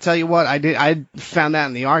 I tell you what, I found that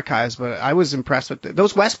in the archives, but I was impressed with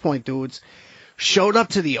those West Point dudes showed up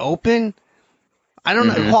to the Open. I don't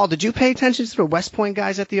know, Paul, did you pay attention to the West Point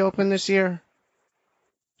guys at the Open this year?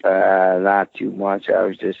 Not too much. I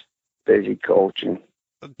was just busy coaching.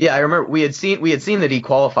 Yeah, I remember we had seen that he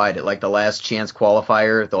qualified at the last chance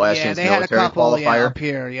qualifier, the last chance military had a couple, qualifier.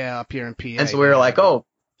 up here in PA. And so we were like, oh,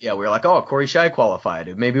 Corey Shy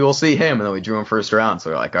qualified. Maybe we'll see him. And then we drew him first round. So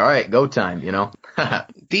we're like, all right, go time, you know?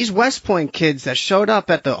 These West Point kids that showed up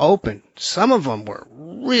at the Open, some of them were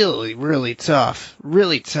really, really tough.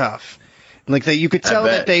 Really tough. You could tell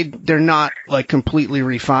that they're not completely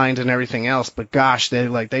refined and everything else, but gosh, they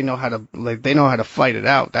know how to fight it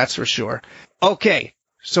out. That's for sure. Okay.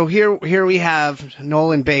 So here we have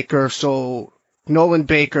Nolan Baker. So Nolan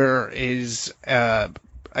Baker is, a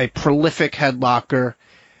prolific headlocker.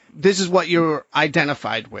 This is what you're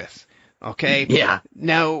identified with, okay? Yeah.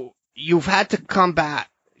 Now, you've had to combat.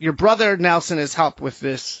 Your brother Nelson has helped with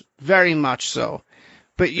this very much so,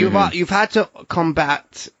 but you've had to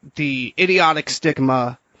combat the idiotic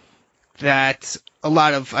stigma that a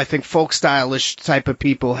lot of, I think, folk stylish type of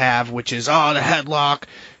people have, which is, the headlock,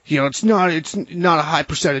 you know, it's not a high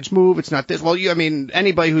percentage move. It's not this. Well,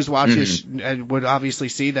 anybody who's watched would obviously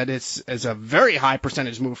see that it's a very high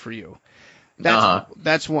percentage move for you.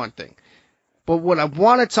 That's one thing. But what I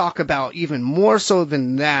want to talk about even more so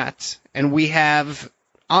than that, and we have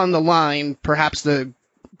on the line perhaps the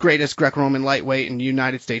greatest Greco-Roman lightweight in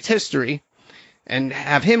United States history, and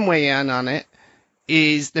have him weigh in on it,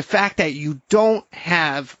 is the fact that you don't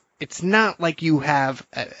have, it's not like you have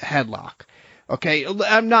a headlock. Okay,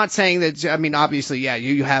 I'm not saying that. I mean, obviously, yeah,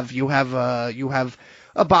 you have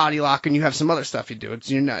a body lock and you have some other stuff you do.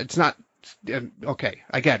 It's not okay.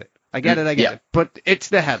 I get it. I get it. But it's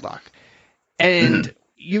the headlock. And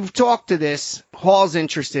you've talked to this. Hall's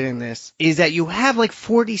interested in this. Is that you have like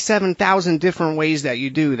 47,000 different ways that you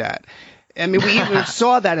do that. I mean, we even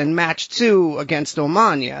saw that in match 2 against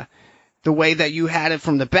Omania. The way that you had it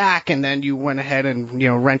from the back, and then you went ahead and,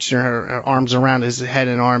 wrenched her arms around his head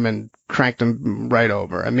and arm and cranked him right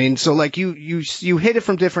over. I mean, so like you hit it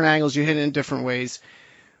from different angles, you hit it in different ways.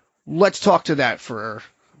 Let's talk to that for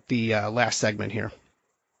the last segment here.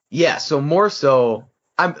 Yeah, so more so,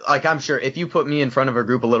 I'm sure if you put me in front of a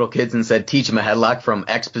group of little kids and said, teach them a headlock from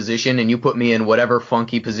X position, and you put me in whatever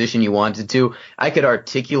funky position you wanted to, I could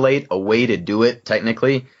articulate a way to do it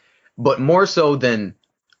technically, but more so than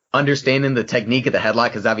understanding the technique of the headlock,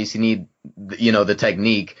 because obviously you need, the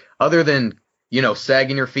technique, other than,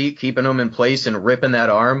 sagging your feet, keeping them in place and ripping that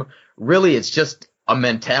arm. Really, it's just a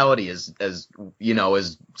mentality as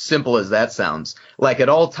simple as that sounds. Like at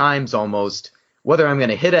all times almost, whether I'm going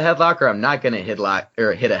to hit a headlock or I'm not going to hit a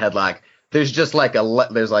headlock, there's just like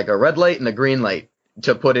there's like a red light and a green light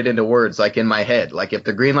to put it into words, like in my head. Like if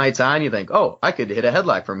the green light's on, you think, oh, I could hit a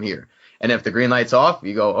headlock from here. And if the green light's off,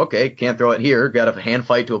 you go, okay, can't throw it here. Got to hand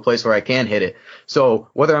fight to a place where I can hit it. So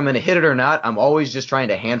whether I'm going to hit it or not, I'm always just trying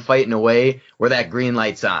to hand fight in a way where that green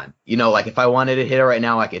light's on. Like if I wanted to hit it right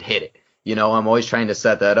now, I could hit it. I'm always trying to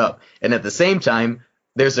set that up. And at the same time,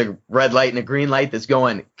 there's a red light and a green light that's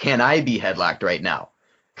going, can I be headlocked right now?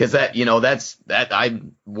 Because that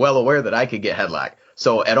I'm well aware that I could get headlocked.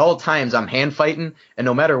 So at all times, I'm hand fighting. And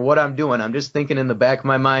no matter what I'm doing, I'm just thinking in the back of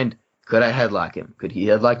my mind, could I headlock him? Could he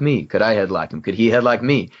headlock me? Could I headlock him? Could he headlock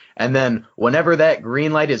me? And then whenever that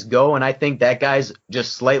green light is go and I think that guy's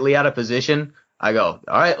just slightly out of position, I go,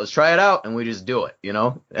 all right, let's try it out. And we just do it,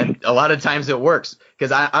 And a lot of times it works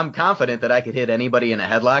because I'm confident that I could hit anybody in a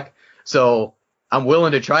headlock. So I'm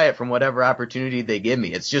willing to try it from whatever opportunity they give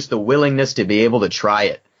me. It's just the willingness to be able to try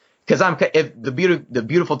it. Because the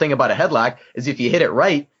beautiful thing about a headlock is if you hit it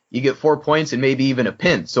right, you get 4 points and maybe even a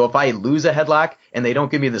pin. So if I lose a headlock and they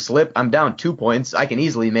don't give me the slip, I'm down 2 points. I can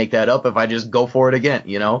easily make that up if I just go for it again,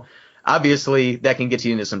 Obviously, that can get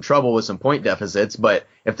you into some trouble with some point deficits, but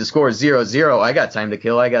if the score is 0-0, I got time to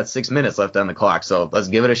kill. I got 6 minutes left on the clock, so let's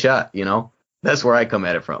give it a shot, That's where I come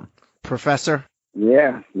at it from. Professor?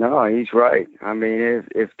 Yeah, no, he's right. I mean,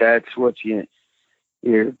 if that's what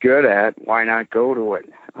you're good at, why not go to it?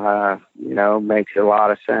 Makes a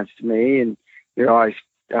lot of sense to me, and you're always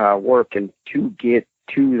working to get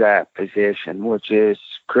to that position, which is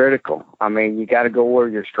critical. I mean, you got to go where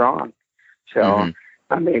you're strong. So,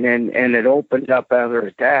 I mean, and it opens up other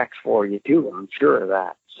attacks for you too. I'm sure of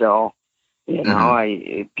that. So,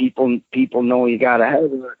 people know you got to have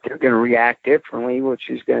it. They're going to react differently, which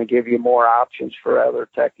is going to give you more options for other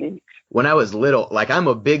techniques. When I was little, I'm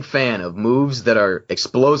a big fan of moves that are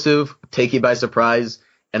explosive, take you by surprise,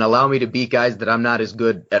 and allow me to beat guys that I'm not as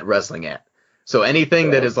good at wrestling at. So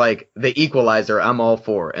anything that is like the equalizer, I'm all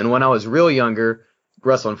for. And when I was real younger,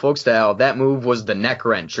 wrestling folk style, that move was the neck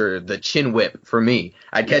wrench or the chin whip for me.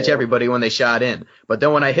 I'd catch everybody when they shot in. But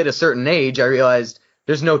then when I hit a certain age, I realized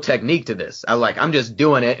there's no technique to this. I'm just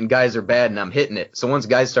doing it and guys are bad and I'm hitting it. So once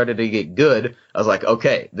guys started to get good, I was like,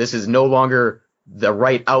 okay, this is no longer the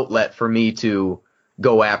right outlet for me to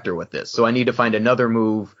go after with this. So I need to find another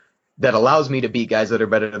move that allows me to beat guys that are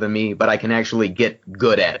better than me, but I can actually get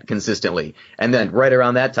good at it consistently. And then right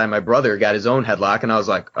around that time, my brother got his own headlock, and I was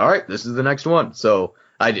like, all right, this is the next one. So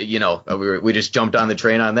we just jumped on the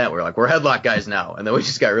train on that. We're like, we're headlock guys now. And then we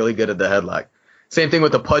just got really good at the headlock. Same thing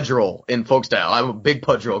with the pudge roll in folk style. I'm a big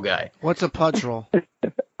pudge roll guy. What's a pudge roll?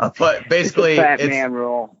 But basically, it's man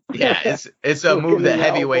roll. Yeah, it's a move that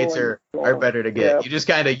heavyweights are better to get. Yeah. You just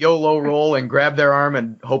kind of YOLO roll and grab their arm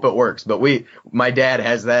and hope it works. But my dad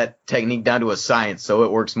has that technique down to a science, so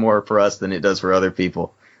it works more for us than it does for other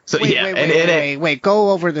people. So wait, go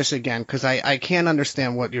over this again because I can't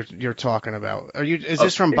understand what you're talking about. Is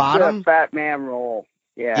this from bottom? It's a fat man roll.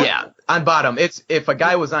 Yeah, on bottom. It's if a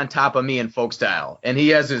guy was on top of me in folk style and he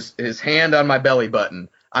has his hand on my belly button,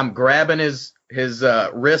 I'm grabbing his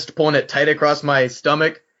wrist, pulling it tight across my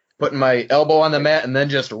stomach, putting my elbow on the mat, and then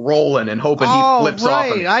just rolling and hoping he flips off.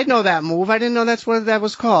 Oh, right. I know that move. I didn't know that's what that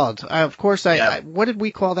was called. Of course, what did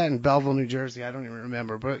we call that in Belleville, New Jersey? I don't even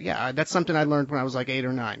remember. But yeah, that's something I learned when I was like 8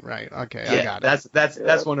 or 9. Right. Okay, I got it.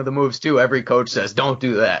 That's one of the moves too. Every coach says, don't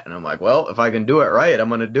do that. And I'm like, well, if I can do it right, I'm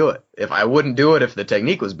going to do it. If I wouldn't do it if the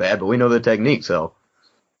technique was bad, but we know the technique, so.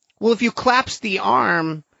 Well, if you collapse the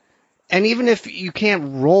arm And even if you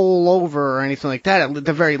can't roll over or anything like that, at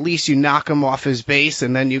the very least you knock him off his base,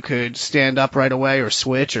 and then you could stand up right away or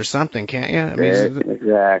switch or something, can't you? I mean,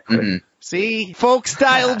 exactly. Mm-hmm. See, folk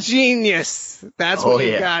style genius. That's what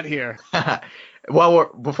you got here.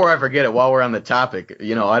 Before I forget it, while we're on the topic,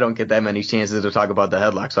 you know, I don't get that many chances to talk about the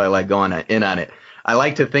headlock, so I like going in on it. I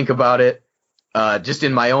like to think about it just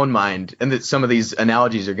in my own mind, and that some of these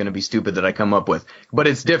analogies are going to be stupid that I come up with, but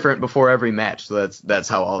it's different before every match, so that's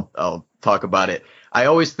how I'll talk about it. I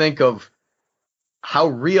always think of how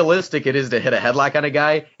realistic it is to hit a headlock on a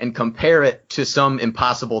guy and compare it to some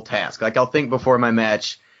impossible task. Like, I'll think before my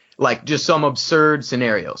match, like, just some absurd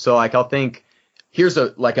scenario. So, like, I'll think,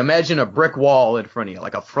 imagine a brick wall in front of you,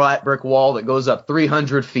 like a flat brick wall that goes up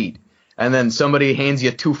 300 feet. And then somebody hands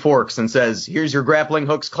you 2 forks and says, here's your grappling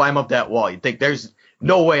hooks, climb up that wall. You think, there's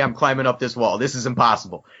no way I'm climbing up this wall. This is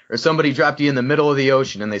impossible. Or somebody dropped you in the middle of the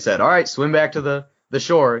ocean and they said, all right, swim back to the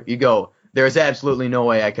shore. You go, there's absolutely no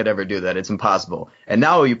way I could ever do that. It's impossible. And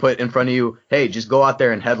now you put in front of you, hey, just go out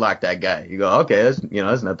there and headlock that guy. You go, okay,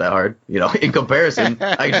 that's not that hard. You know, in comparison,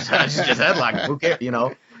 I just headlock him. Who cares? You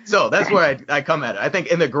know? So that's where I come at it. I think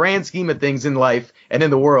in the grand scheme of things in life and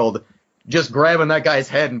in the world, just grabbing that guy's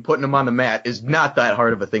head and putting him on the mat is not that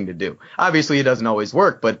hard of a thing to do. Obviously, it doesn't always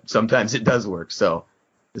work, but sometimes it does work. So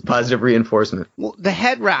it's positive reinforcement. Well, the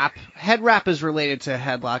head wrap is related to a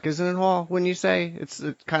headlock, isn't it, Hall? When you say it's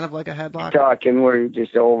kind of like a headlock? You're talking where you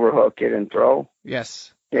just overhook it and throw?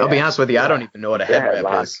 Yes. Yeah. I'll be honest with you, I don't even know what a head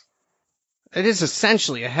wrap is. It is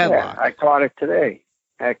essentially a headlock. Yeah, I taught it today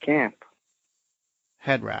at camp.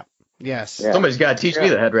 Head wrap. Yes. Yeah. Somebody's got to teach me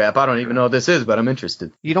the head wrap. I don't even know what this is, but I'm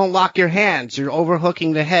interested. You don't lock your hands. You're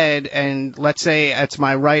overhooking the head, and let's say it's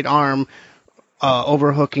my right arm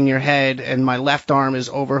overhooking your head, and my left arm is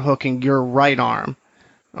overhooking your right arm.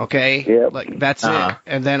 Okay? Yep. Like, that's it.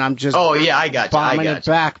 And then I'm just I got bombing it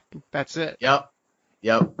back. That's it. Yep,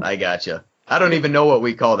 I gotcha. I don't even know what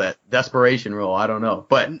we call that. Desperation roll. I don't know.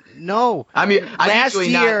 But no. I mean, I'm actually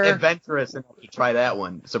not adventurous enough to try that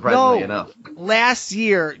one, surprisingly enough. Last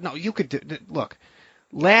year, you could do, look,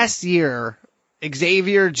 last year,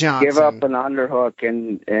 Xavier Johnson. Give up an underhook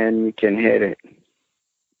and you can hit it.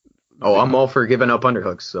 Oh, I'm all for giving up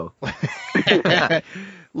underhooks, so.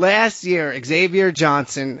 Last year, Xavier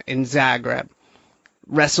Johnson in Zagreb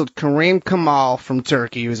wrestled Kareem Kamal from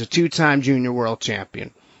Turkey. He was a 2-time junior world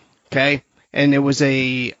champion. Okay? And it was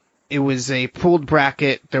a pooled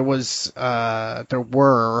bracket. There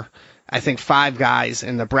were, I think, 5 guys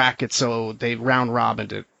in the bracket, so they round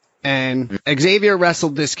robined it. And Xavier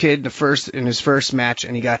wrestled this kid in his first match,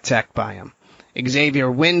 and he got teched by him.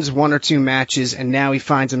 Xavier wins 1 or 2 matches, and now he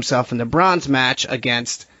finds himself in the bronze match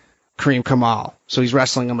against Kareem Kamal. So he's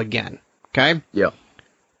wrestling him again. Okay? Yeah.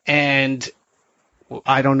 And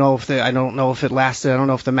I don't know if it lasted. I don't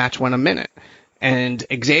know if the match went a minute. And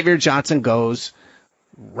Xavier Johnson goes,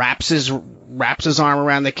 wraps his arm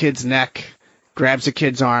around the kid's neck, grabs the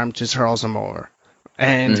kid's arm, just hurls him over.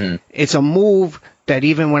 And it's a move that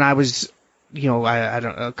even when I was, I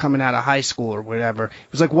don't know, coming out of high school or whatever,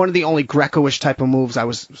 it was like one of the only Greco-ish type of moves I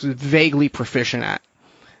was vaguely proficient at.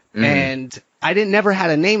 And I never had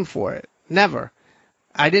a name for it. Never.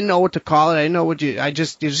 I didn't know what to call it. I didn't know it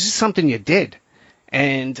was just something you did.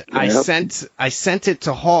 And yep. I sent it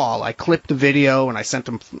to Hall. I clipped the video and I sent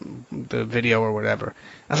him the video or whatever.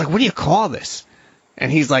 I was like, what do you call this? And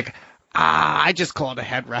he's like, I just call it a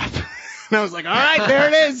head wrap. And I was like, all right, there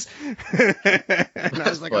it is. And I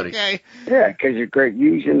was like, okay. Yeah, because you're great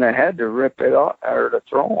using the head to rip it off or to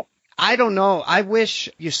throw them. I don't know. I wish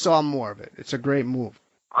you saw more of it. It's a great move.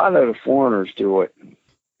 A lot of the foreigners do it.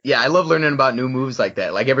 Yeah, I love learning about new moves like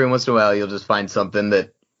that. Like every once in a while, you'll just find something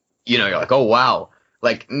that, you're like, oh, wow.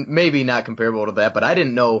 Like, maybe not comparable to that, but I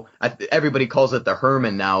didn't know. Everybody calls it the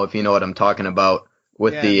Herman now, if you know what I'm talking about.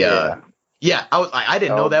 With I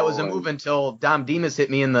didn't know that was a move until Dom Demas hit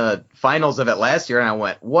me in the finals of it last year, and I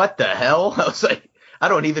went, what the hell? I was like, I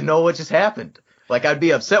don't even know what just happened. Like, I'd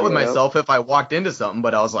be upset with myself if I walked into something,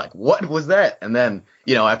 but I was like, what was that? And then,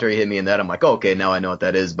 after he hit me in that, I'm like, oh, okay, now I know what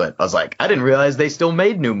that is. But I was like, I didn't realize they still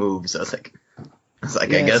made new moves. I was like, I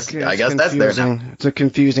guess that's there now. It's a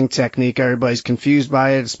confusing technique. Everybody's confused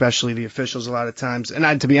by it, especially the officials a lot of times.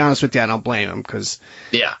 And to be honest with you, I don't blame them because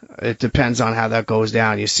it depends on how that goes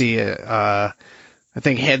down. You see, I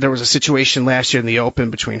think there was a situation last year in the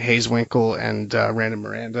Open between Hayeswinkle and Randy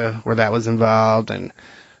Miranda where that was involved, and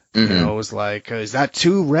it was like, is that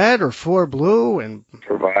 2 red or 4 blue? And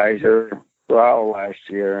Provisor Rao last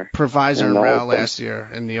year. Provisor and Rao last year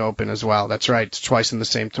in the Open as well. That's right, twice in the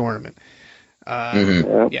same tournament.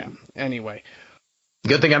 Yeah. Anyway,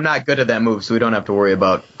 Good thing I'm not good at that move, so we don't have to worry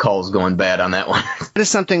about calls going bad on that one. That is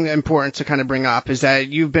something important to kind of bring up, is that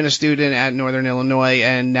you've been a student at Northern Illinois,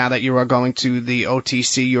 and now that you are going to the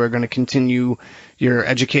OTC, you are going to continue your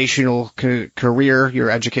educational career, your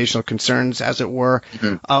educational concerns, as it were.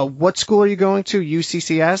 Mm-hmm. What school are you going to?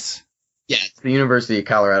 UCCS? Yeah, it's the University of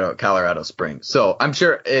Colorado Springs. So I'm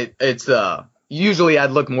sure it's usually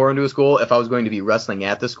I'd look more into a school if I was going to be wrestling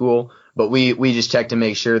at the school, but we just check to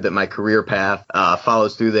make sure that my career path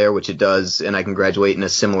follows through there, which it does, and I can graduate in a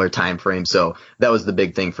similar time frame. So that was the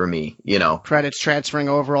big thing for me, Credits transferring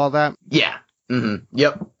over, all that? Yeah. Mm-hmm.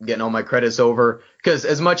 Yep. Getting all my credits over. Because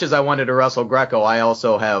as much as I wanted to wrestle Greco, I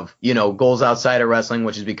also have, goals outside of wrestling,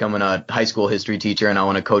 which is becoming a high school history teacher, and I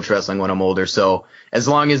want to coach wrestling when I'm older. So as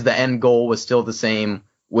long as the end goal was still the same,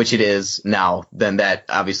 which it is now, then that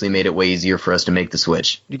obviously made it way easier for us to make the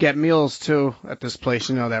switch. You get meals, too, at this place.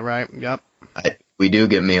 You know that, right? Yep. We do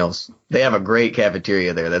get meals. They have a great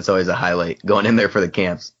cafeteria there. That's always a highlight, going in there for the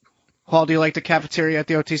camps. Paul, do you like the cafeteria at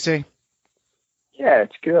the OTC? Yeah,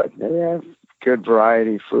 it's good. They have good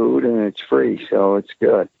variety of food, and it's free, so it's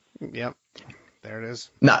good. Yep. There it is.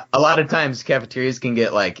 A lot of times cafeterias can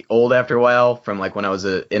get old after a while from when I was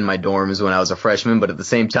in my dorms when I was a freshman, but at the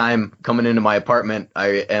same time, coming into my apartment, I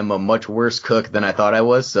am a much worse cook than I thought I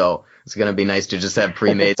was, so it's going to be nice to just have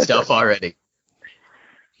pre-made stuff already.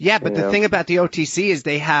 Yeah, but the thing about the OTC is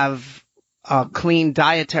they have clean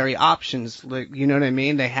dietary options. You know what I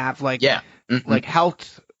mean? They have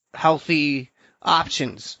healthy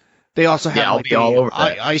options. They also have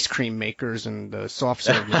ice cream makers and the soft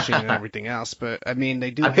serve machine and everything else. But I mean,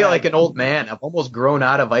 they do. I feel like an old man. I've almost grown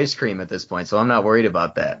out of ice cream at this point, so I'm not worried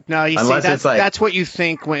about that. No, you see, that's what you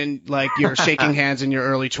think when you're shaking hands in your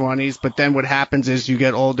early 20s. But then what happens is you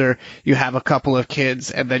get older, you have a couple of kids,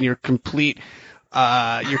 and then your complete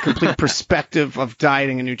perspective of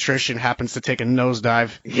dieting and nutrition happens to take a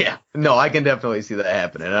nosedive. Yeah, no, I can definitely see that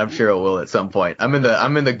happening, and I'm sure it will at some point. I'm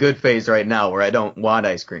in the good phase right now where I don't want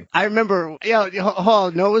ice cream. I remember, Hall,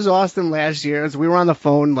 it was awesome last year. We were on the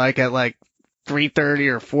phone at 3:30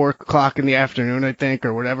 or 4 o'clock in the afternoon, I think,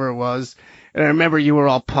 or whatever it was. And I remember you were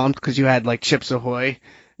all pumped because you had Chips Ahoy.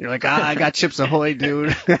 You're like, I got Chips Ahoy,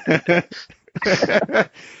 dude.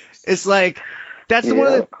 It's that's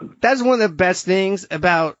one of the best things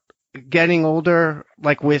about getting older,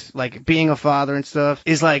 with being a father and stuff,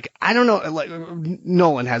 is I don't know,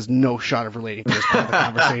 Nolan has no shot of relating to this part of the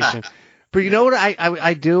conversation. But you know what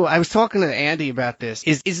I do? I was talking to Andy about this.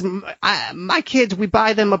 My kids, we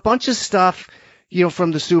buy them a bunch of stuff,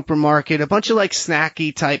 from the supermarket, a bunch of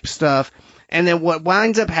snacky type stuff. And then what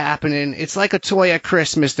winds up happening, it's like a toy at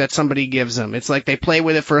Christmas that somebody gives them. It's they play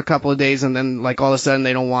with it for a couple of days and then all of a sudden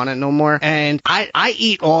they don't want it no more. And I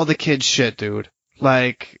eat all the kids' shit, dude.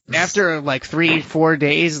 After 3-4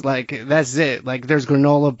 days, that's it. There's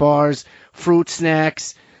granola bars, fruit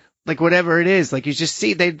snacks, whatever it is. You just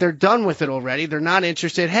see they're done with it already. They're not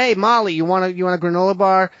interested. Hey, Molly, you want a granola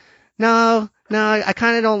bar? No, I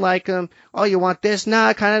kind of don't like them. Oh, you want this? No,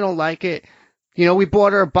 I kind of don't like it. We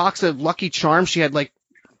bought her a box of Lucky Charms. She had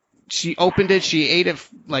she opened it, she ate it,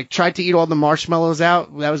 tried to eat all the marshmallows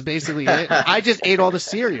out. That was basically it. I just ate all the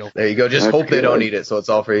cereal. There you go. Just hope they don't eat it, so it's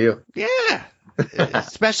all for you. Yeah.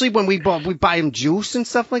 Especially when we buy them juice and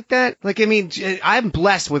stuff like that. I'm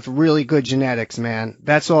blessed with really good genetics, man.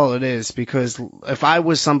 That's all it is. Because if I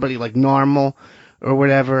was somebody normal or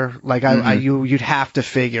whatever, you'd have to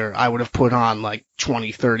figure I would have put on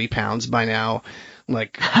 20, 30 pounds by now.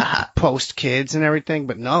 Post kids and everything,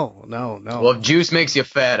 but no. Well, if juice makes you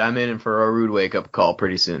fat, I'm in for a rude wake up call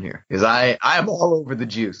pretty soon here, because I'm all over the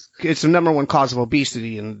juice. It's the number one cause of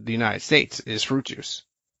obesity in the United States is fruit juice.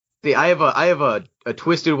 See, I have a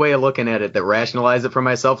twisted way of looking at it that rationalize it for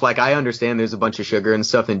myself. I understand there's a bunch of sugar and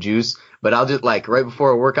stuff in juice, but I'll just right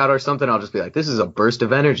before a workout or something, I'll just be this is a burst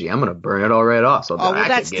of energy. I'm going to burn it all right off. So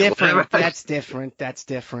that's different. That's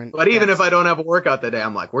different. But even if I don't have a workout that day,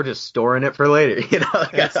 I'm we're just storing it for later.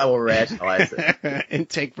 That's how we'll rationalize it.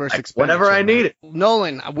 Intake versus expenditure. Whenever I need it.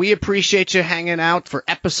 Nolan, we appreciate you hanging out for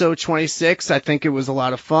episode 26. I think it was a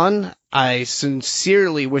lot of fun. I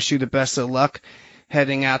sincerely wish you the best of luck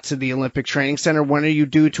heading out to the Olympic Training Center. When are you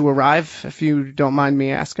due to arrive, if you don't mind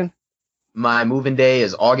me asking? My moving day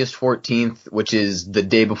is August 14th, which is the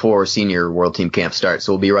day before senior world team camp starts.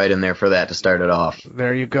 So we'll be right in there for that to start it off.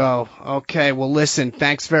 There you go. Okay, well, listen,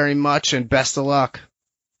 thanks very much and best of luck.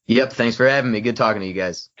 Yep, thanks for having me. Good talking to you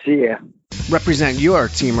guys. See ya. Represent your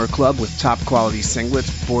team or club with top quality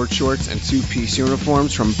singlets, board shorts, and two-piece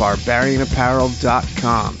uniforms from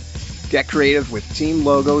BarbarianApparel.com. Get creative with team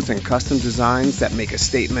logos and custom designs that make a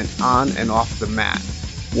statement on and off the mat.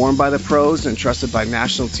 Worn by the pros and trusted by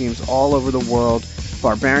national teams all over the world,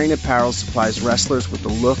 Barbarian Apparel supplies wrestlers with the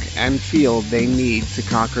look and feel they need to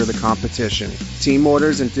conquer the competition. Team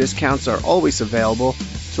orders and discounts are always available.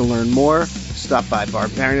 To learn more, stop by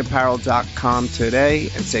barbarianapparel.com today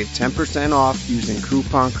and save 10% off using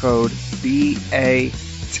coupon code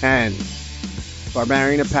BA10.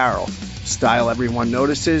 Barbarian Apparel. Style everyone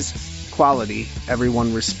notices, quality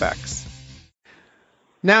everyone respects.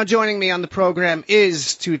 Now joining me on the program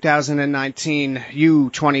is 2019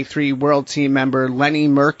 U23 World Team member Lenny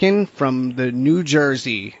Merkin from the New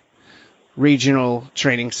Jersey Regional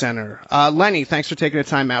Training Center. Lenny, thanks for taking the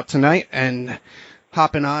time out tonight and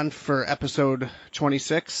hopping on for episode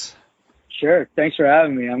 26. Sure. Thanks for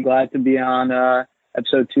having me. I'm glad to be on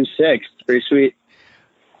episode 26. It's pretty sweet.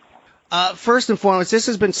 First and foremost, this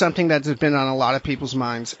has been something that has been on a lot of people's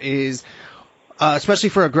minds, is especially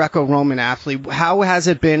for a Greco-Roman athlete. How has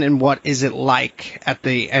it been and what is it like at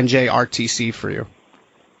the NJRTC for you?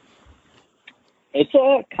 It's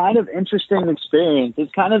a kind of interesting experience.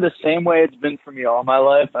 It's kind of the same way it's been for me all my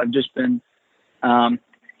life. I've just been kind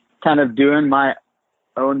of doing my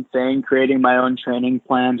own thing, creating my own training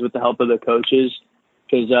plans with the help of the coaches,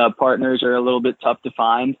 because partners are a little bit tough to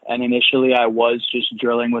find. And initially I was just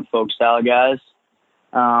drilling with folk style guys.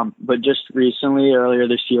 But just recently, earlier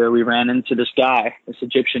this year, we ran into this guy, this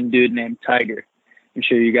Egyptian dude named Tiger. I'm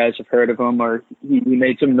sure you guys have heard of him, or he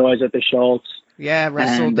made some noise at the Schultz. Yeah,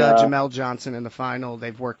 wrestled Jamel Johnson in the final.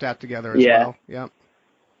 They've worked out together as well. Yep.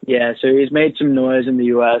 Yeah, so he's made some noise in the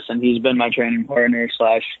U.S., and he's been my training partner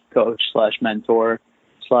 / coach / mentor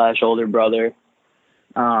 / older brother,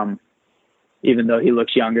 even though he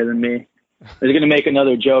looks younger than me. I was going to make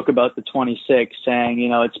another joke about the 26, saying, you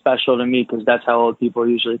know, it's special to me because that's how old people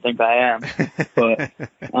usually think I am. But,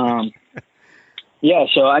 yeah,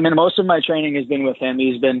 so, I mean, most of my training has been with him.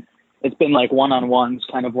 It's been like one-on-ones,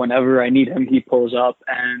 kind of whenever I need him, he pulls up,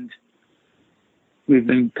 and we've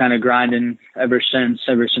been kind of grinding ever since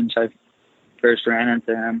I first ran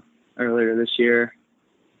into him earlier this year.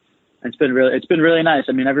 It's been really nice.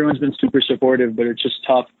 I mean, everyone's been super supportive, but it's just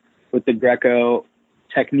tough with the Greco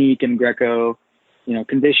technique and Greco, you know,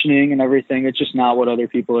 conditioning and everything. It's just not what other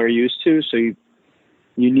people are used to. So you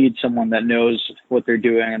need someone that knows what they're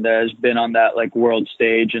doing and that has been on that like world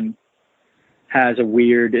stage and has a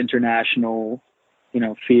weird international, you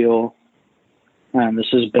know, feel. This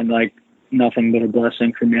has been like nothing but a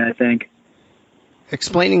blessing for me, I think.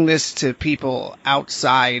 Explaining this to people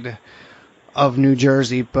outside of New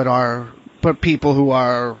Jersey, but people who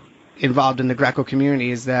are involved in the Greco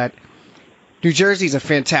community, is that New Jersey is a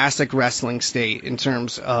fantastic wrestling state in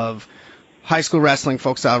terms of high school wrestling,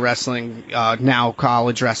 folk style wrestling, now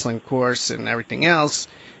college wrestling, of course, and everything else.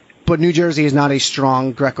 But New Jersey is not a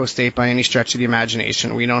strong Greco state by any stretch of the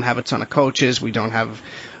imagination. We don't have a ton of coaches. We don't have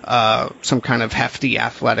some kind of hefty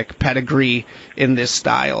athletic pedigree in this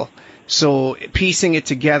style. So piecing it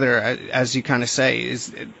together, as you kind of say,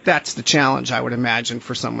 that's the challenge, I would imagine,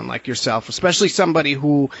 for someone like yourself, especially somebody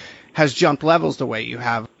who has jumped levels the way you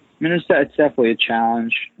have. I mean, it's definitely a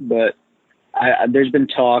challenge, but there's been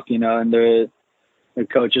talk, you know, in the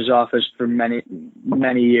coach's office for many,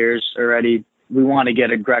 many years already. We want to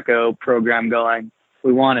get a Greco program going.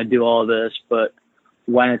 We want to do all this, but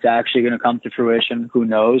when it's actually going to come to fruition, who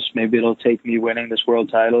knows? Maybe it'll take me winning this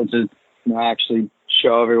world title to, you know, actually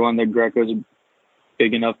show everyone that Greco's a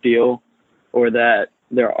big enough deal, or that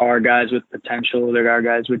there are guys with potential, there are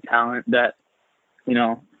guys with talent that, you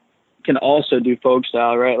know, can also do folk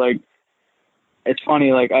style, right? Like, it's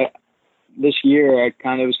funny, like this year it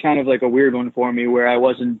was kind of like a weird one for me where I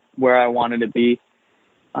wasn't where I wanted to be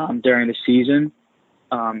during the season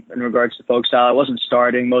in regards to folk style. I wasn't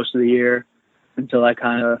starting most of the year until I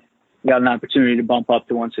kind of got an opportunity to bump up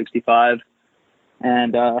to 165,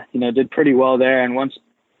 and you know, did pretty well there. And once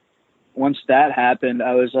that happened,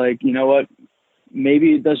 I was like, you know what?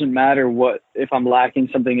 Maybe it doesn't matter if I'm lacking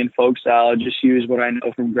something in folk style. I'll just use what I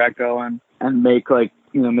know from Greco and make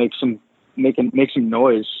some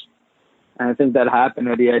noise. And I think that happened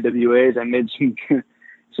at the IWAs. I made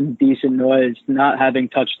some decent noise, not having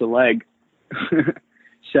touched the leg.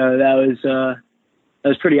 So that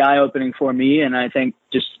was pretty eye opening for me, and I think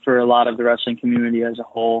just for a lot of the wrestling community as a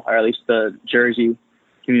whole, or at least the Jersey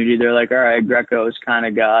community. They're like, all right, Greco's kind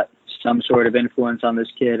of got some sort of influence on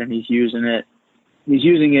this kid, and he's using it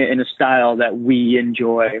in a style that we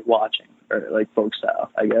enjoy watching, or like folk style,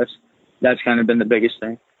 I guess. That's kind of been the biggest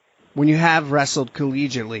thing. When you have wrestled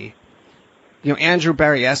collegiately, you know, Andrew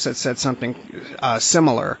Barriessa said something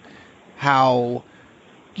similar, how,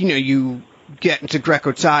 you know, you get into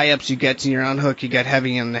Greco tie-ups, you get to your unhook, you get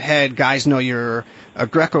heavy in the head, guys know you're a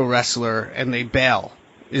Greco wrestler, and they bail.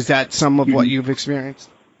 Is that some of what you've experienced?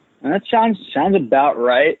 And that sounds about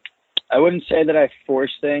right. I wouldn't say that I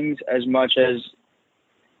force things as much as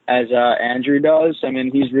Andrew does. I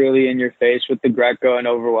mean, he's really in your face with the Greco and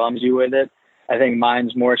overwhelms you with it. I think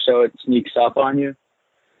mine's more so it sneaks up on you.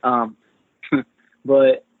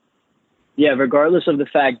 But yeah, regardless of the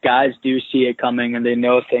fact, guys do see it coming and they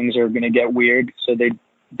know things are going to get weird, so they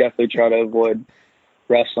definitely try to avoid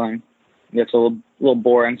wrestling. It's a little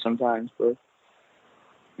boring sometimes, but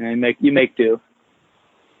you make do.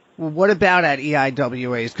 Well, what about at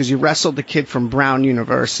EIWAs? Because you wrestled the kid from Brown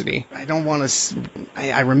University. I don't want to.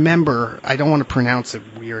 I remember. I don't want to pronounce it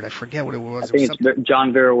weird. I forget what it was. I think it's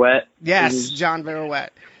John Virouette. Yes, John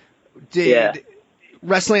Virouette.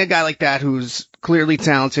 Wrestling a guy like that who's clearly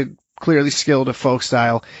talented, clearly skilled at folk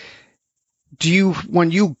style.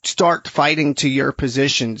 When you start fighting to your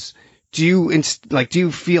positions, do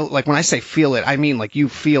you feel like, when I say feel it, I mean like you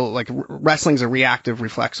feel like wrestling's a reactive,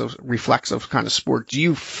 reflexive kind of sport. Do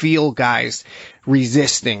you feel guys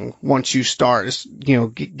resisting once you start,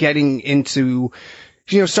 getting into,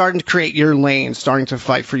 starting to create your lane, starting to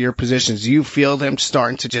fight for your positions? Do you feel them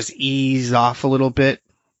starting to just ease off a little bit?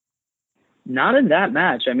 Not in that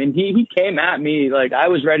match. I mean, he came at me like I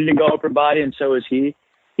was ready to go upper body, and so was he.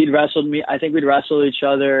 He'd wrestled me. I think we'd wrestled each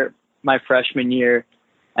other my freshman year.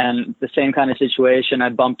 And the same kind of situation, I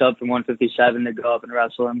bumped up from 157 to go up and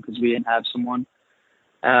wrestle him because we didn't have someone.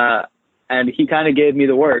 And he kind of gave me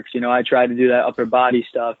the works. I tried to do that upper body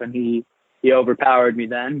stuff, and he overpowered me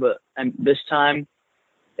then. And this time,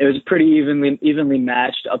 it was pretty evenly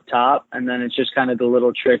matched up top. And then it's just kind of the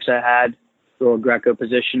little tricks I had, little Greco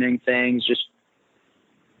positioning things, just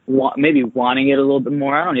maybe wanting it a little bit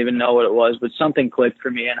more. I don't even know what it was, but something clicked for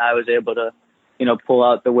me, and I was able to, pull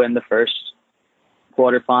out the win the first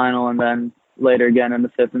quarterfinal, and then later again in the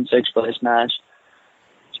 5th and 6th place match.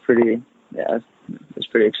 It's pretty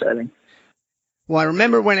exciting. Well, I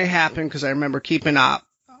remember when it happened because I remember keeping up.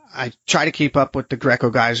 I try to keep up with the Greco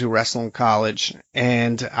guys who wrestle in college,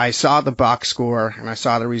 and I saw the box score and I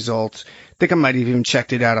saw the results. I think I might have even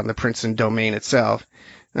checked it out on the Princeton domain itself.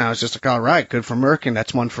 And I was just like, all right, good for Merkin.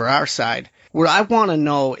 That's one for our side. What I want to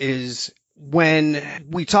know is, when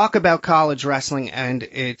we talk about college wrestling and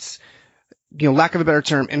its, lack of a better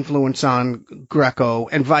term, influence on Greco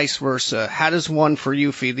and vice versa, how does one for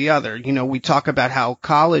you feed the other? We talk about how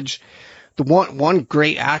college, the one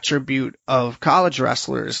great attribute of college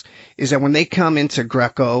wrestlers is that when they come into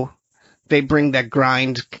Greco, they bring that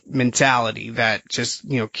grind mentality that just,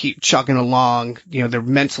 keep chugging along. They're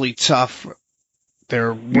mentally tough.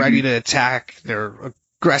 They're ready to attack. They're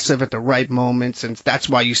aggressive at the right moments, and that's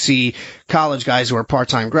why you see college guys who are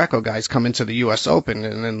part-time Greco guys come into the U.S. Open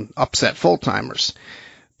and then upset full-timers.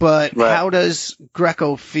 But right. How does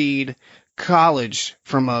Greco feed college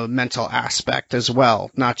from a mental aspect as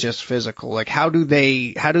well, not just physical? Like, how do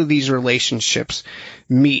these relationships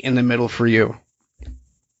meet in the middle for you?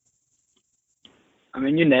 I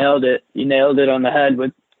mean, you nailed it. You nailed it on the head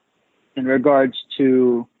in regards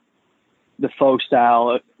to the folk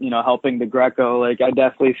style, helping the Greco. Like, I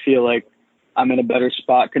definitely feel like I'm in a better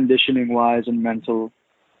spot conditioning wise and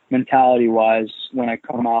mentality wise when I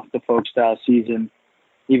come off the folk style season,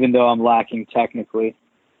 even though I'm lacking technically.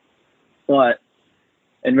 But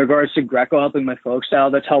in regards to Greco helping my folk style,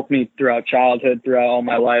 that's helped me throughout childhood, throughout all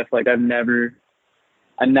my life. Like, I never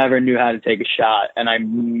knew how to take a shot, and I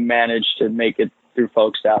managed to make it through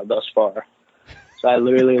folk style thus far. So I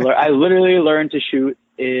literally learned to shoot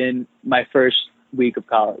in my first week of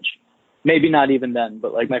college. Maybe not even then,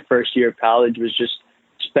 but like my first year of college was just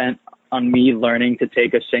spent on me learning to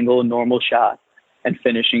take a single normal shot and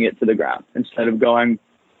finishing it to the ground instead of going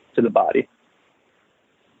to the body.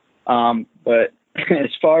 But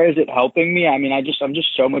as far as it helping me, I mean, I'm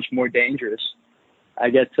just so much more dangerous.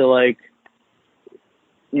 I get to, like,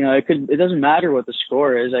 it doesn't matter what the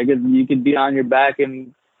score is. You could be on your back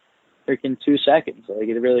in freaking 2 seconds. Like,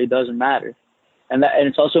 it really doesn't matter. And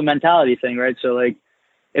it's also a mentality thing, right? So, like,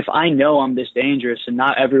 if I know I'm this dangerous and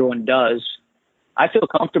not everyone does, I feel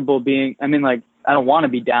comfortable I don't want to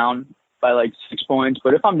be down by like 6 points,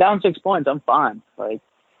 but if I'm down 6 points, I'm fine. Like,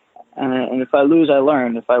 and if I lose, I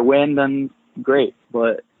learn. If I win, then great.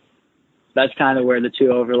 But that's kind of where the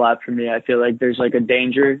two overlap for me. I feel like there's like a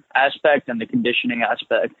danger aspect and the conditioning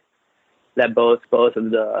aspect that both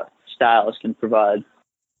of the styles can provide.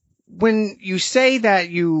 When you say that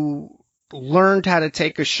you learned how to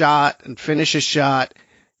take a shot and finish a shot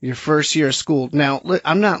your first year of school. Now,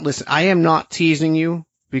 I am not teasing you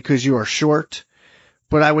because you are short,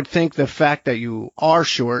 but I would think the fact that you are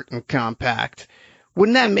short and compact,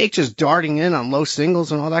 wouldn't that make just darting in on low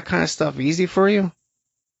singles and all that kind of stuff easy for you?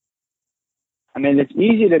 I mean, it's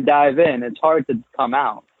easy to dive in. It's hard to come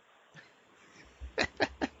out.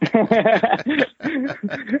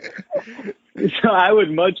 So I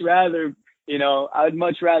would much rather,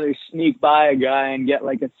 sneak by a guy and get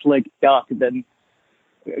like a slick duck than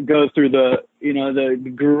go through the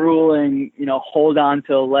grueling, hold on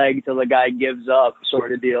to a leg till the guy gives up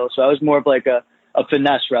sort of deal. So I was more of like a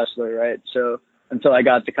finesse wrestler, right? So until I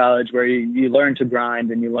got to college, where you learn to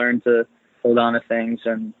grind and you learn to hold on to things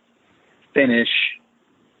and finish.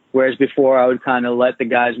 Whereas before I would kind of let the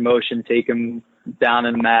guy's motion take him down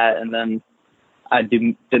in the mat, and then I'd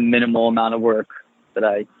do the minimal amount of work that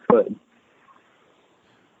I could.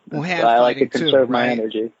 Well, so I like to conserve my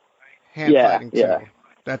energy. Hand fighting too.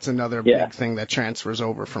 That's another big thing that transfers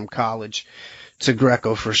over from college to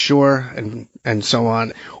Greco for sure, and so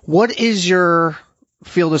on. What is your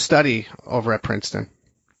field of study over at Princeton?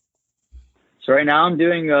 So right now I'm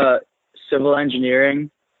doing civil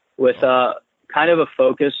engineering with kind of a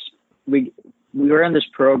focus. We were in this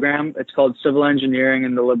program. It's called Civil Engineering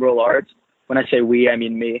in the Liberal Arts. When I say we, I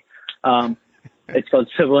mean me. It's called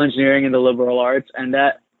Civil Engineering in the Liberal Arts, and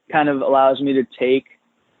that kind of allows me to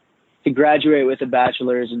graduate with a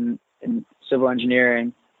bachelor's in civil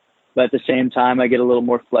engineering, but at the same time, I get a little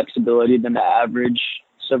more flexibility than the average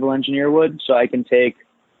civil engineer would. So I can take,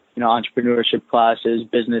 entrepreneurship classes,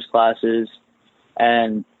 business classes,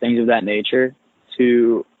 and things of that nature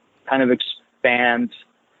to kind of expand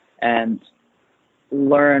and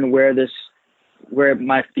learn where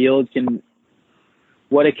my field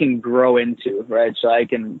what it can grow into, right? So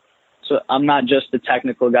I'm not just the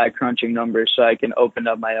technical guy crunching numbers, so I can open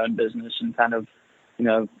up my own business and kind of,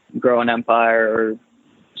 grow an empire or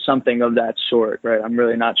something of that sort, right? I'm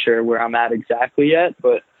really not sure where I'm at exactly yet,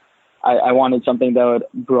 but I wanted something that would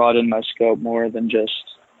broaden my scope more than just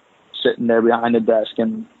sitting there behind a desk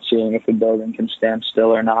and seeing if a building can stand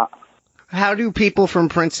still or not. How do people from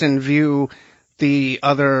Princeton view the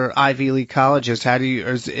other Ivy League colleges?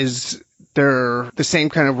 Is there the same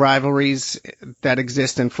kind of rivalries that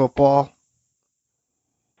exist in football?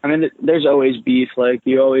 I mean, there's always beef. Like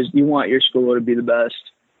you want your school to be the best,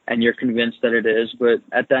 and you're convinced that it is. But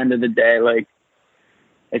at the end of the day, like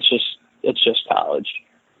it's just college.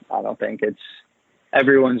 I don't think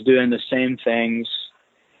everyone's doing the same things.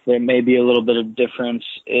 There may be a little bit of difference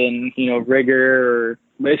in rigor,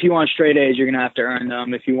 but if you want straight A's, you're gonna have to earn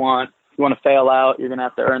them. If you want to fail out, you're gonna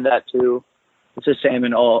have to earn that too. It's the same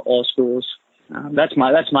in all schools. That's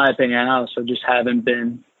my opinion. I also just haven't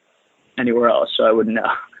been anywhere else, so I wouldn't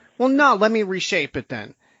know. Well, no, let me reshape it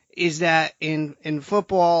then. Is that in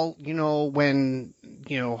football, when,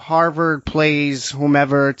 Harvard plays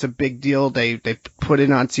whomever, it's a big deal. They put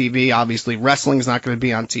it on TV. Obviously, wrestling's not going to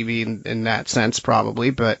be on TV in that sense,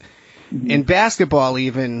 probably. But in basketball,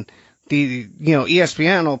 even the,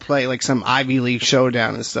 ESPN will play like some Ivy League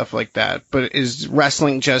showdown and stuff like that. But is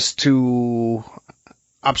wrestling just too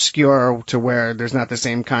obscure to where there's not the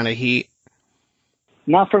same kind of heat?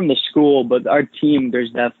 Not from the school, but our team,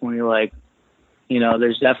 there's definitely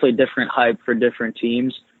there's definitely different hype for different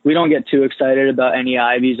teams. We don't get too excited about any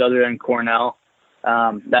Ivies other than Cornell.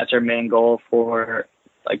 That's our main goal for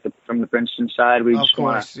from the Princeton side. We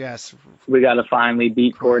we got to finally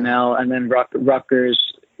beat Cornell, and then Rutgers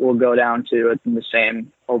will go down to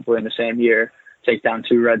hopefully in the same year, take down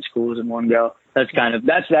 2 red schools in one go.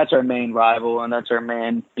 That's our main rival, and that's our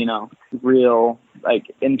main, real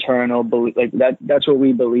internal belief. That's what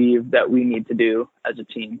we believe that we need to do as a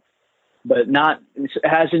team, but it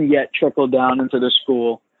hasn't yet trickled down into the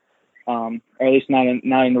school, or at least not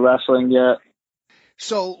in the wrestling yet.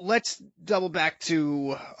 So let's double back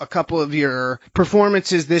to a couple of your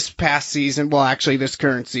performances this past season. Well, actually this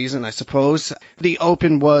current season, I suppose. The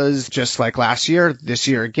Open was just like last year. This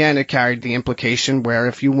year again, it carried the implication where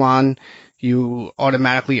if you won, you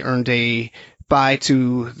automatically earned a bye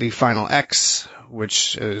to the Final X,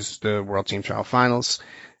 which is the World Team Trial Finals.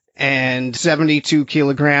 And 72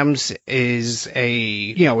 kilograms is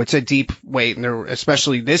it's a deep weight. And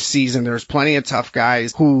especially this season, there's plenty of tough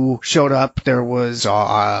guys who showed up. There was,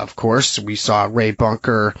 of course, we saw Ray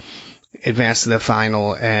Bunker advance to the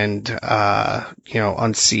final and,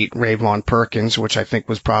 unseat Rayvon Perkins, which I think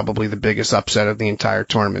was probably the biggest upset of the entire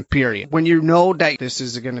tournament period. When you know that this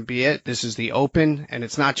is going to be it, this is the Open, and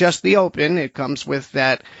it's not just the Open, it comes with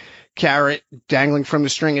that carrot dangling from the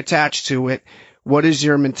string attached to it. What is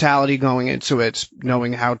your mentality going into it,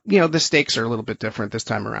 knowing how, the stakes are a little bit different this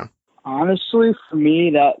time around? Honestly, for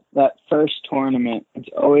me, that first tournament, it's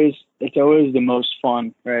always the most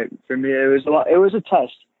fun, right? For me, it was a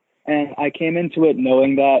test. And I came into it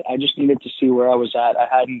knowing that I just needed to see where I was at. I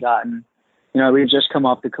hadn't gotten, we had just come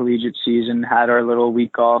off the collegiate season, had our little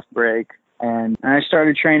week off break. And I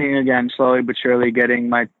started training again, slowly but surely, getting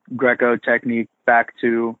my Greco technique back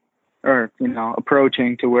to, or,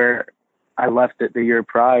 approaching to where I left it the year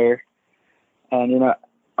prior. And,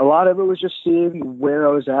 a lot of it was just seeing where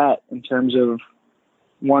I was at in terms of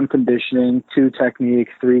 1, conditioning, 2, technique,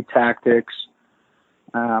 3, tactics.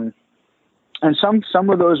 And some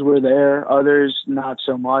of those were there, others not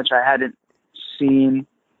so much. I hadn't seen,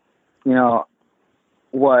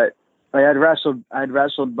 what I'd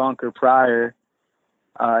wrestled Bunker prior.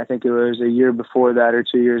 I think it was a year before that or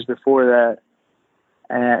 2 years before that.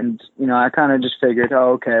 And, I kind of just figured,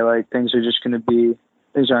 okay, like things aren't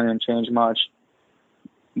going to change much,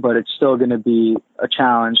 but it's still going to be a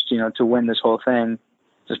challenge, to win this whole thing.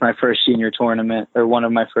 This is my first senior tournament, or one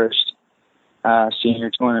of my first senior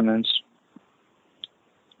tournaments.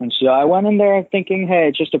 And so I went in there thinking, hey,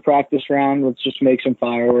 it's just a practice round. Let's just make some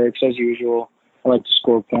fireworks as usual. I like to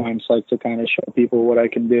score points, like to kind of show people what I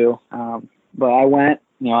can do. But I went,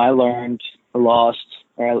 I learned, I lost,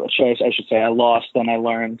 or I should say I lost and I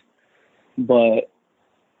learned. But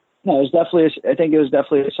no, I think it was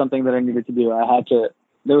definitely something that I needed to do. I had to,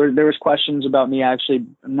 there was questions about me actually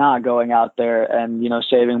not going out there and,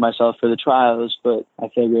 saving myself for the trials, but I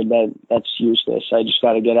figured that that's useless. I just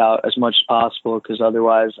got to get out as much as possible, because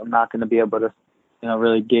otherwise I'm not going to be able to,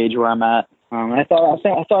 really gauge where I'm at. I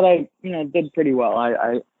thought I did pretty well.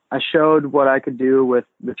 I showed what I could do with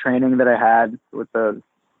the training that I had, with the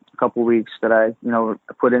couple weeks that I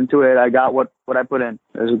put into it. I got what I put in.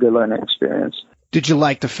 It was a good learning experience. Did you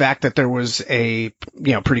like the fact that there was a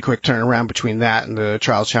pretty quick turnaround between that and the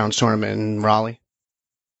Trials Challenge tournament in Raleigh?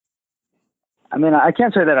 I mean, I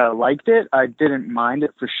can't say that I liked it. I didn't mind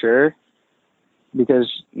it for sure,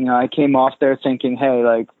 because I came off there thinking, hey,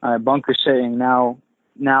 like, Bunker's sitting now.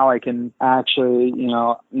 Now I can actually,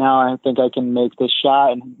 now I think I can make this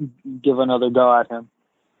shot and give another go at him.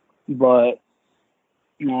 But,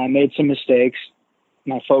 I made some mistakes.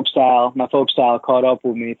 My folk style caught up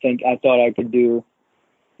with me. I thought I could do,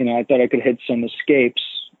 I thought I could hit some escapes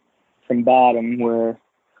from bottom,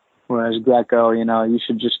 whereas Greco, you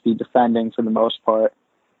should just be defending for the most part.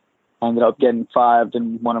 I ended up getting 5'd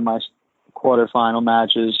in one of my quarterfinal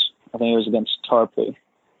matches. I think it was against Tarpley.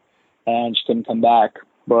 And just couldn't come back.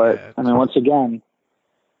 But, yeah, once again,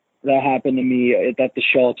 that happened to me at the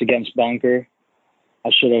Schultz against Bunker. I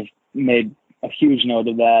should have made a huge note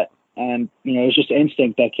of that. And, it was just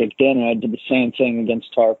instinct that kicked in, and I did the same thing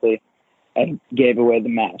against Tarpley. I gave away the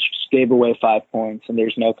match, just gave away 5 points, and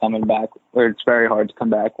there's no coming back, or it's very hard to come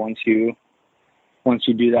back once you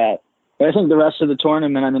do that. But I think the rest of the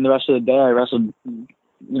tournament, the rest of the day, I wrestled,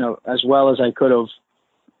 as well as I could have.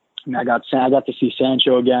 I got to see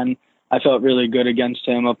Sancho again. I felt really good against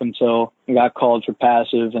him up until I got called for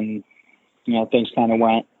passive, and, things kind of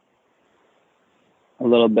went a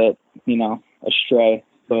little bit, astray.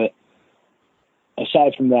 But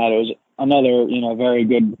aside from that, it was another, very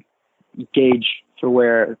good gauge for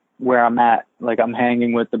where I'm at. Like, I'm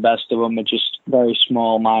hanging with the best of them with just very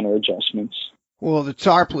small, minor adjustments. Well, the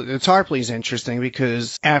Tarpley is interesting,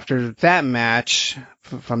 because after that match,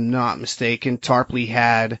 if I'm not mistaken, Tarpley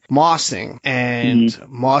had Mossing, and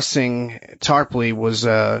Mossing Tarpley was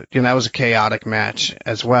that was a chaotic match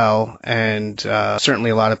as well, and certainly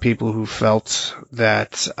a lot of people who felt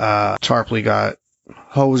that Tarpley got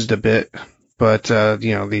hosed a bit. But,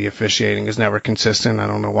 the officiating is never consistent. I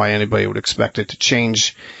don't know why anybody would expect it to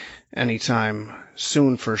change anytime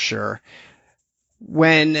soon, for sure.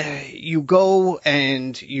 When you go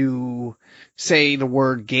and you say the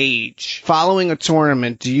word gauge following a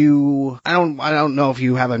tournament, I don't know if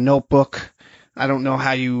you have a notebook. I don't know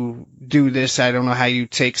how you do this. I don't know how you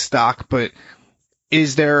take stock, but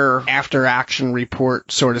is there after action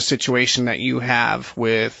report sort of situation that you have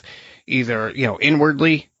with either,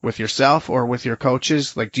 inwardly with yourself or with your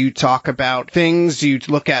coaches? Like, do you talk about things? Do you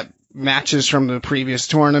look at matches from the previous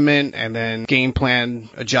tournament and then game plan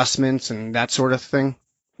adjustments and that sort of thing?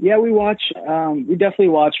 Yeah, we definitely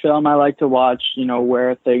watch film. I like to watch,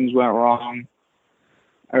 where things went wrong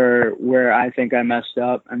or where I think I messed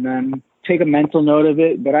up, and then take a mental note of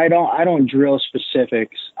it. But I don't drill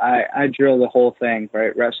specifics. I drill the whole thing,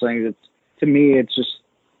 right? Wrestling, to me,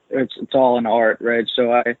 it's all an art, right?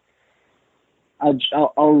 So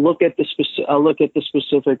I'll look at the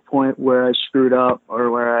specific point where I screwed up or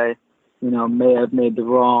where I, may have made the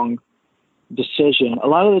wrong decision. A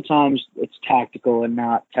lot of the times it's tactical and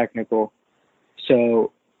not technical.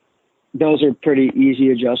 So those are pretty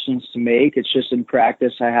easy adjustments to make. It's just in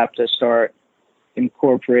practice I have to start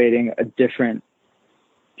incorporating a different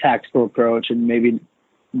tactical approach and maybe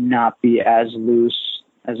not be as loose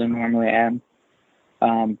as I normally am.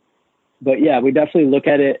 But yeah, we definitely look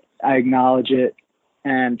at it I acknowledge it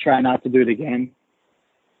and try not to do it again.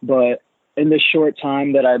 But in the short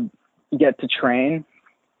time that I get to train,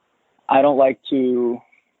 I don't like to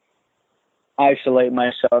isolate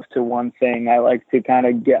myself to one thing. I like to kind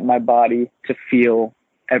of get my body to feel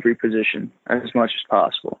every position as much as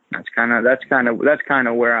possible. That's kind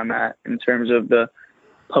of where I'm at in terms of the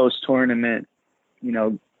post tournament. You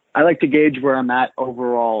know, I like to gauge where I'm at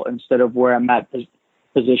overall instead of where I'm at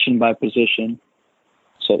position by position,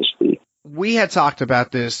 so to speak. We had talked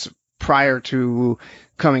about this prior to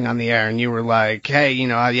coming on the air, and you were like, hey, you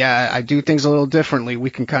know, yeah, I do things a little differently. We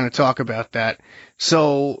can kind of talk about that.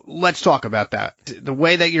 So let's talk about that. The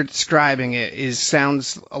way that you're describing it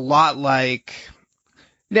sounds a lot like,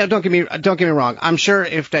 now don't get me wrong. I'm sure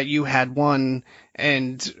if that you had one,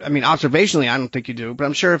 and I mean, observationally, I don't think you do, but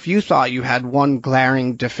I'm sure if you thought you had one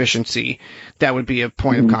glaring deficiency, that would be a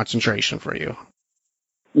point of concentration for you.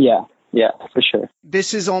 Yeah, for sure.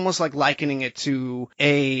 This is almost like likening it to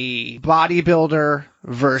a bodybuilder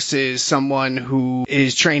versus someone who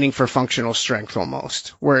is training for functional strength almost.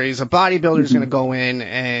 Whereas a bodybuilder is going to go in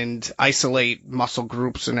and isolate muscle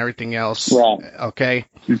groups and everything else. Right. Okay?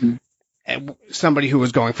 And somebody who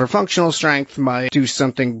was going for functional strength might do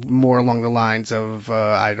something more along the lines of,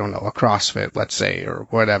 I don't know, a CrossFit, let's say, or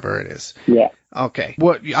whatever it is. Yeah. Okay.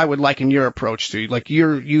 What I would liken your approach to, like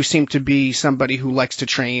you seem to be somebody who likes to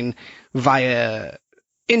train via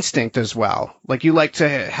instinct as well. Like you like to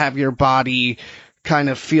have your body kind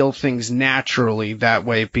of feel things naturally. That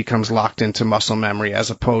way it becomes locked into muscle memory as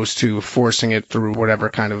opposed to forcing it through whatever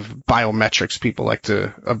kind of biometrics people like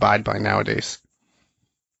to abide by nowadays.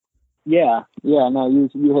 Yeah, no,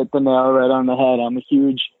 you hit the nail right on the head. I'm a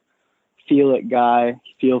huge feel it guy,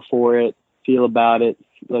 feel for it, feel about it,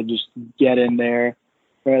 like just get in there.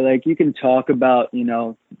 Or like you can talk about, you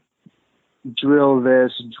know, drill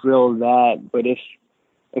this, drill that, but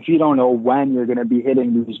if you don't know when you're going to be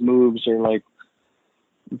hitting these moves or like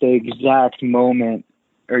the exact moment,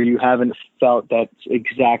 or you haven't felt that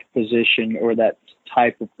exact position or that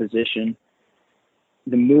type of position,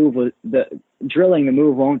 drilling the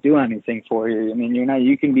move won't do anything for you. I mean,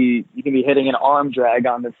 you can be hitting an arm drag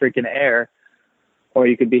on the freaking air, or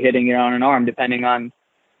you could be hitting it on an arm, depending on,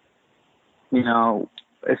 you know,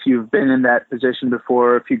 if you've been in that position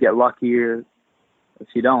before, if you get lucky or if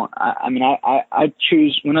you don't. I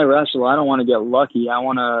choose when I wrestle, I don't want to get lucky. I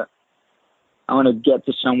want to get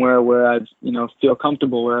to somewhere where I've, you know, feel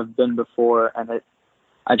comfortable where I've been before. And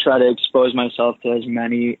I try to expose myself to as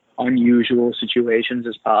many unusual situations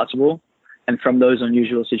as possible. And from those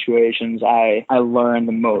unusual situations, I learn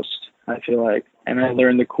the most, I feel like. And I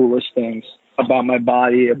learn the coolest things about my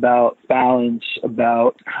body, about balance,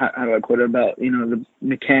 about, how do I put it, about, you know, the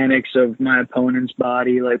mechanics of my opponent's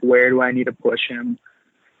body, like where do I need to push him?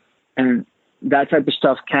 And that type of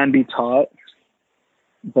stuff can be taught,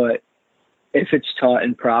 but if it's taught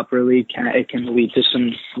improperly, it can lead to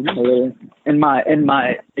some, you know, in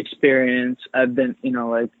my experience, I've been, you know,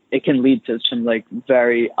 like it can lead to some like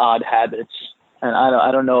very odd habits. And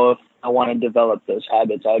I don't know if I want to develop those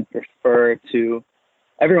habits. I'd prefer to,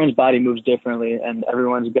 everyone's body moves differently and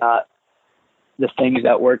everyone's got the things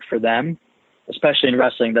that work for them, especially in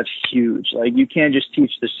wrestling. That's huge. Like you can't just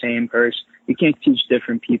teach the same person. You can't teach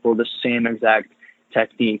different people the same exact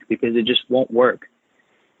technique because it just won't work.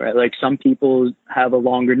 Right? Like some people have a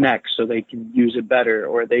longer neck so they can use it better,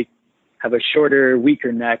 or they have a shorter,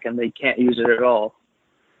 weaker neck and they can't use it at all.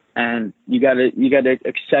 And you gotta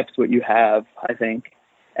accept what you have, I think,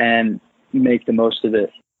 and make the most of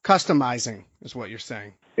it. Customizing is what you're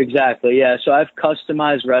saying. Exactly. Yeah. So I've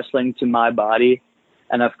customized wrestling to my body,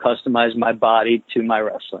 and I've customized my body to my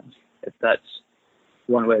wrestling, if that's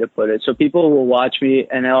one way to put it. So people will watch me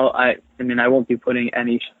and I won't be putting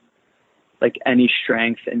any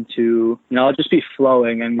strength into, you know, I'll just be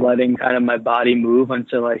flowing and letting kind of my body move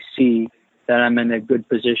until I see that I'm in a good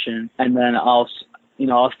position. And then I'll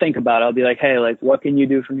think about it. I'll be like, hey, like, what can you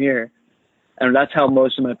do from here? And that's how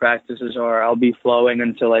most of my practices are. I'll be flowing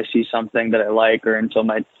until I see something that I like, or until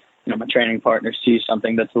my training partner sees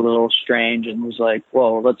something that's a little strange and was like,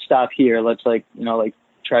 whoa, let's stop here. Let's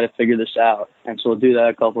try to figure this out. And so we'll do that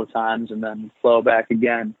a couple of times and then flow back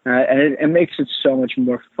again. And it makes it so much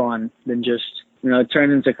more fun than just, you know, it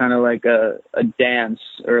turns into kind of like a dance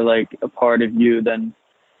or like a part of you than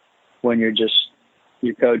when you're just,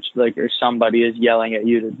 your coach, like, or somebody is yelling at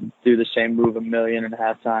you to do the same move 1.5 million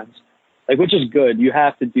times. Like, which is good. You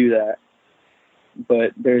have to do that.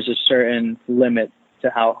 But there's a certain limit to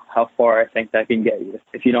how far I think that can get you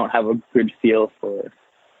if you don't have a good feel for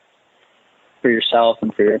yourself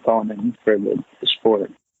and for your opponent and for the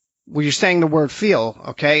sport. Well, you're saying the word feel,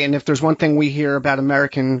 okay? And if there's one thing we hear about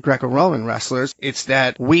American Greco-Roman wrestlers, it's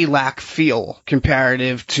that we lack feel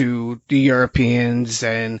comparative to the Europeans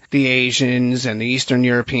and the Asians and the Eastern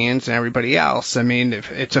Europeans and everybody else. I mean,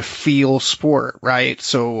 it's a feel sport, right?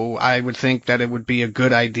 So I would think that it would be a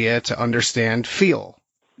good idea to understand feel.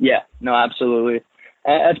 Yeah, no, absolutely.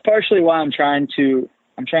 That's partially why I'm trying to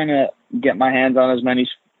get my hands on as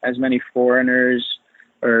many foreigners,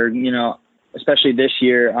 or, you know, especially this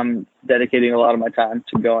year, I'm dedicating a lot of my time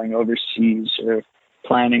to going overseas, or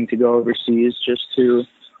planning to go overseas, just to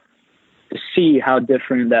see how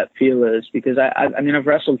different that feel is. Because I mean, I've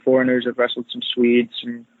wrestled foreigners, I've wrestled some Swedes,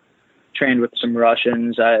 and trained with some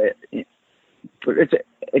Russians.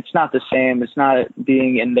 It's not the same. It's not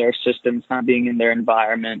being in their system. It's not being in their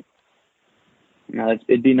environment. You know,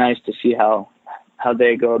 it'd be nice to see how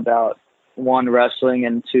they go about, one, wrestling,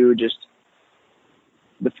 and two, just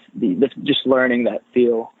just learning that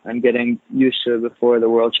feel and getting used to it before the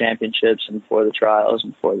World Championships and before the trials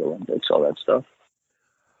and before the Olympics, all that stuff.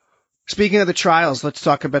 Speaking of the trials, let's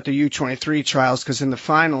talk about the U23 trials, because in the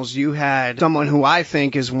finals you had someone who I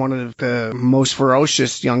think is one of the most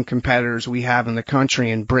ferocious young competitors we have in the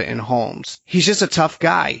country, in Britton Holmes. He's just a tough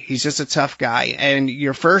guy. And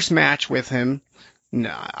your first match with him,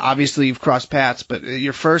 obviously you've crossed paths, but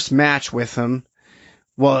your first match with him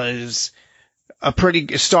was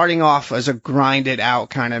starting off as a grinded out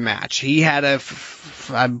kind of match. He had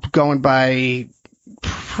I'm going by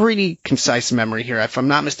pretty concise memory here. If I'm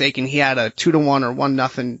not mistaken, he had a 2-1 or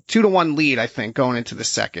 1-0, 2-1 lead, I think, going into the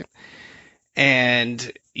second.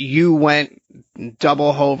 And you went double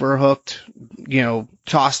overhooked, you know,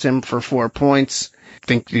 tossed him for 4 points. I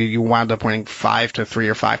think you wound up winning 5-3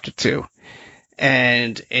 or 5-2.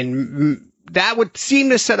 And that would seem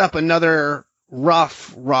to set up another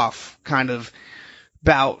rough kind of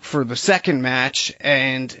bout for the second match,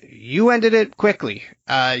 and you ended it quickly.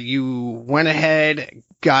 You went ahead,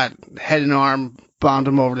 got head and arm, bombed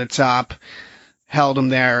him over the top, held him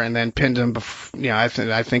there, and then pinned him, I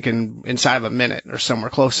think inside of a minute or somewhere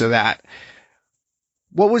close to that.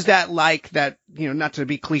 What was that like? That, you know, not to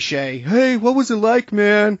be cliche, hey, what was it like,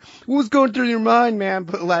 man? What was going through your mind, man?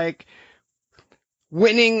 But like,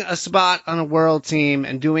 winning a spot on a world team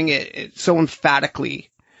and doing it so emphatically.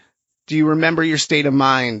 Do you remember your state of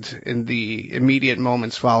mind in the immediate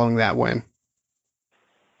moments following that win?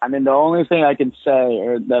 I mean, the only thing I can say,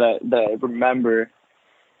 or that I remember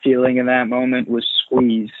feeling in that moment, was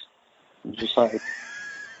squeeze. Just like,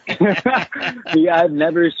 yeah, I've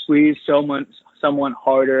never squeezed someone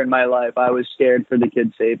harder in my life. I was scared for the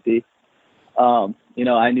kid's safety. You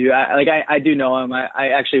know, I do know him. I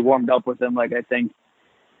actually warmed up with him, like, I think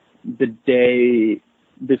the day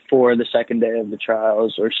before the second day of the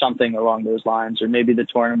trials, or something along those lines, or maybe the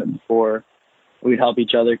tournament before. We'd help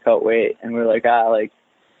each other cut weight, and we're like,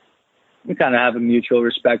 we kind of have a mutual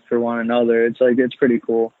respect for one another. It's like, it's pretty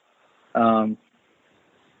cool. But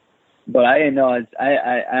I didn't know.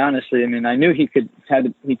 I honestly, I mean, I knew he could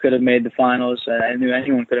have made the finals. I knew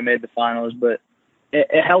anyone could have made the finals, but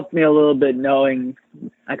it helped me a little bit knowing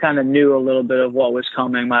I kind of knew a little bit of what was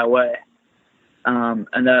coming my way,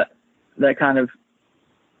 and that kind of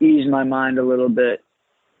eased my mind a little bit.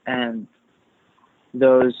 And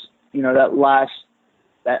those, you know, that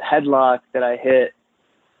headlock that I hit,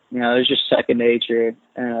 you know, it was just second nature.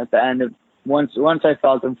 And at the end of once I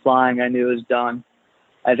felt him flying, I knew it was done.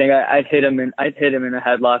 I think I'd hit him in a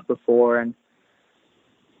headlock before, and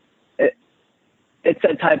it's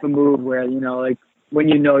that type of move where, you know, like, when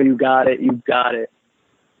you know you got it, you got it.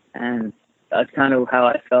 And that's kind of how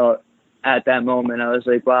I felt at that moment. I was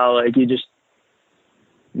like, wow, like, you just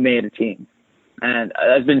made a team. And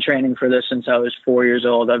I've been training for this since I was 4 years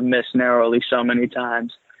old. I've missed narrowly so many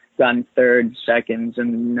times, gotten third, seconds,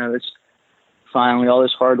 and, you know, it's finally all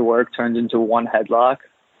this hard work turns into one headlock.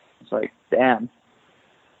 It's like, damn.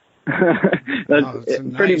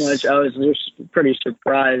 Pretty much, I was just pretty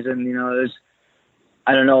surprised. And, you know,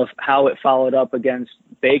 I don't know how it followed up against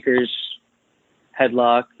Baker's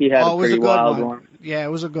headlock. He had a pretty wild one. Yeah, it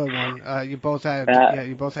was a good one. You both had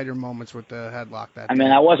your moments with the headlock that day. I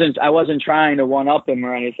mean, I wasn't trying to one up him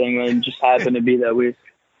or anything. It just happened to be that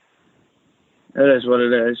it is what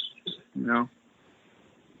it is, you know.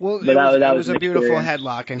 Well, it was a beautiful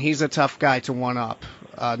headlock, and he's a tough guy to one up,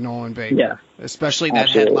 Nolan Baker. Yeah. Especially that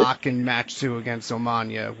headlock in match 2 against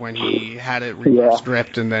Omania, when he had it reverse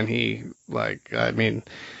gripped, and then he, like, I mean,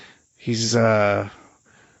 he's like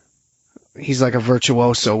a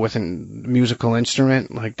virtuoso with a musical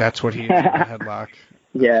instrument. Like, that's what he is in the headlock.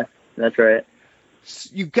 Yeah, that's right.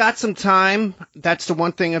 You got some time. That's the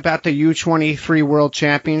one thing about the U23 World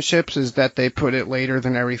Championships is that they put it later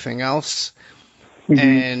than everything else. Mm-hmm.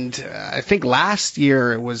 And I think last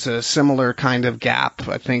year it was a similar kind of gap.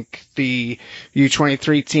 I think the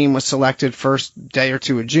U23 team was selected first day or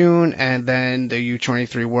two of June, and then the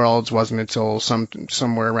U23 Worlds wasn't until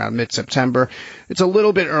somewhere around mid-September. It's a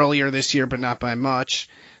little bit earlier this year, but not by much.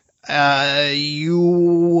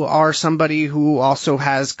 You are somebody who also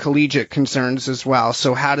has collegiate concerns as well.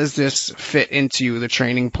 So how does this fit into the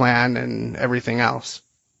training plan and everything else?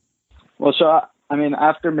 Well, so I mean,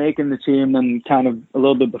 after making the team and kind of a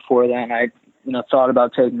little bit before then, I thought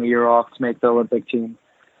about taking a year off to make the Olympic team.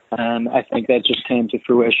 And I think that just came to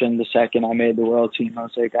fruition the second I made the world team. I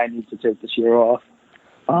was like, I need to take this year off.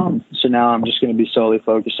 So now I'm just going to be solely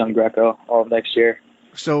focused on Greco all of next year.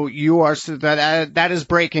 So you are, so that is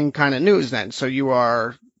breaking kind of news then. So you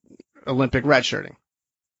are Olympic redshirting.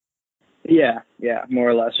 Yeah, more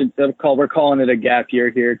or less. We're calling it a gap year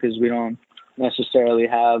here because we don't necessarily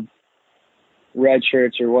have red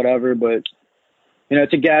shirts or whatever, but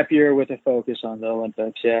it's a gap year with a focus on the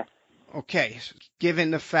Olympics. Yeah. Okay.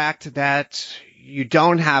 Given the fact that you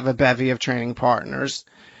don't have a bevy of training partners,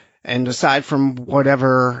 and aside from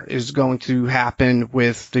whatever is going to happen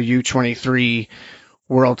with the U23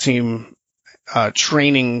 World Team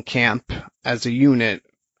training camp as a unit,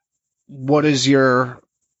 we're in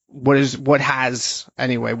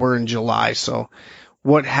July, so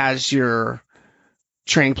what has your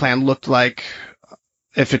training plan looked like,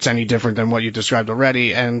 if it's any different than what you described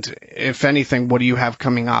already, and if anything, what do you have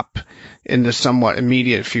coming up in the somewhat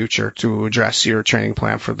immediate future to address your training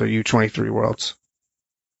plan for the U23 Worlds?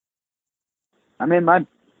 I mean, my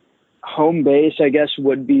home base, I guess,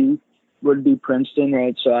 would be Princeton,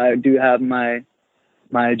 right? So I do have my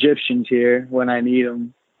Egyptians here when I need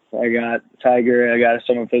them. I got Tiger, I got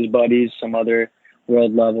some of his buddies, some other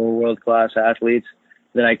world-class athletes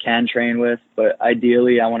that I can train with. But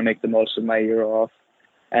ideally, I want to make the most of my year off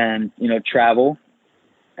and, travel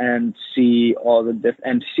and see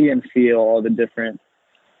and feel all the different,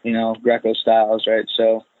 Greco styles, right?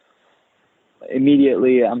 So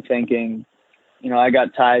immediately I'm thinking, I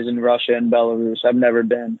got ties in Russia and Belarus. I've never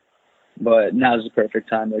been, but now's the perfect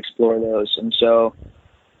time to explore those. And so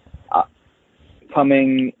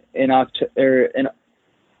coming in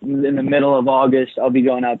in the middle of August, I'll be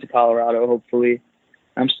going out to Colorado, hopefully.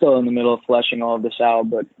 I'm still in the middle of fleshing all of this out,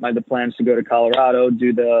 but the plan is to go to Colorado,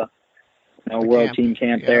 do the world camp. Team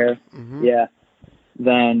camp there. Mm-hmm. Yeah.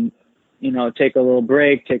 Then, take a little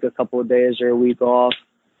break, take a couple of days or a week off,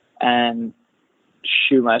 and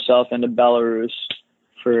shoot myself into Belarus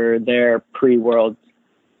for their pre-world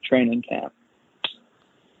training camp.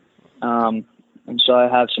 And so I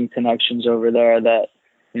have some connections over there that,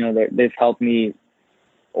 they've helped me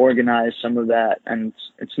organize some of that, and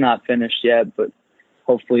it's not finished yet, but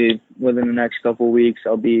hopefully within the next couple of weeks,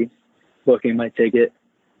 I'll be booking my ticket.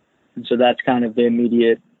 And so that's kind of the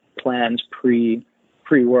immediate plans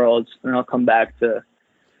pre-worlds. And I'll come back to,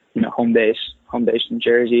 home base New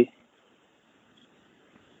Jersey.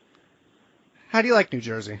 How do you like New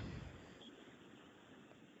Jersey?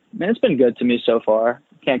 Man, it's been good to me so far.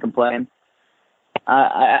 Can't complain.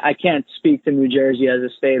 I can't speak to New Jersey as a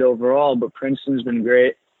state overall, but Princeton's been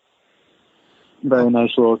great. Very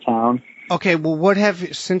nice little town. Okay, well,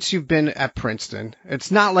 since you've been at Princeton,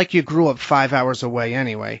 it's not like you grew up 5 hours away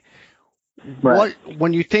anyway. Right.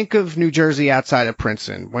 When you think of New Jersey outside of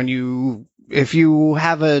Princeton, if you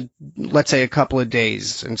have let's say a couple of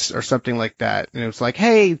days or something like that, and it's like,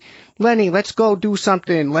 hey, Lenny, let's go do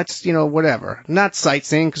something. Let's, whatever. Not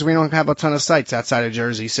sightseeing, because we don't have a ton of sites outside of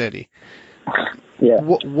Jersey City. Yeah.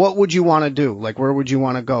 What would you want to do? Like, where would you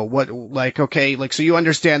want to go? So you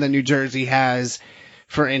understand that New Jersey has,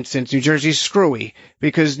 for instance, New Jersey's screwy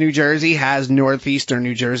because New Jersey has northeastern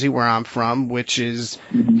New Jersey, where I'm from, which is,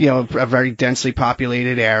 a very densely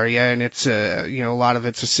populated area, and it's a lot of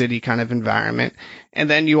it's a city kind of environment. And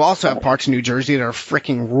then you also have parts of New Jersey that are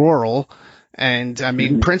freaking rural. And I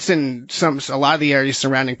mean, Princeton, a lot of the areas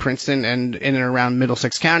surrounding Princeton and in and around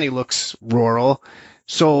Middlesex County looks rural.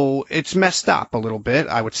 So it's messed up a little bit,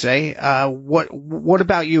 I would say. What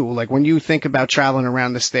about you? Like, when you think about traveling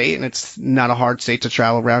around the state, and it's not a hard state to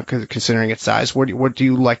travel around considering its size, what do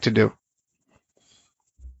you like to do?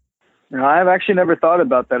 I've actually never thought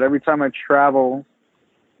about that. Every time I travel,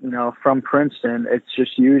 from Princeton, it's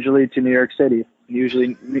just usually to New York City,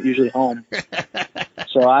 usually home.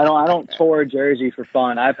 So I don't tour Jersey for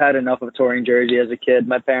fun. I've had enough of touring Jersey as a kid.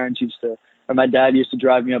 My dad used to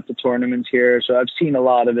drive me up to tournaments here, so I've seen a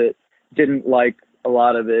lot of it. Didn't like a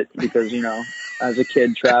lot of it because, as a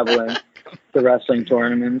kid traveling to wrestling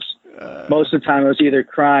tournaments. Most of the time I was either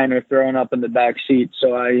crying or throwing up in the back seat.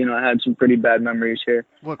 So I had some pretty bad memories here.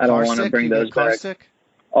 What, I don't want to bring those car back. Sick?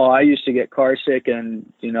 Oh, I used to get car sick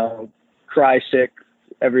and, cry sick,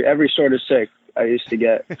 every sort of sick I used to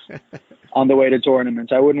get on the way to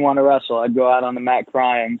tournaments. I wouldn't want to wrestle. I'd go out on the mat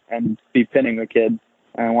crying and be pinning a kid,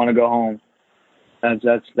 and I want to go home. That's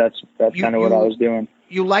kind of what I was doing.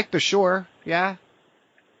 You like the shore, yeah?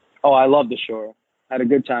 Oh, I love the shore. I had a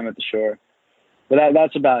good time at the shore. But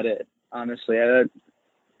that's about it, honestly. I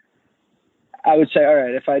would say, all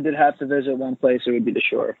right, if I did have to visit one place, it would be the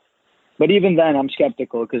shore. But even then, I'm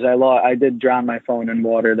skeptical because I did drown my phone in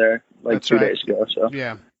water there That's 2 right. days ago. So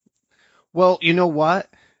yeah. Well, you know what?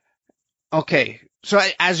 Okay, so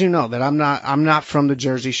as you know, that I'm not from the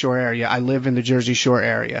Jersey Shore area. I live in the Jersey Shore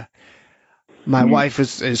area. My wife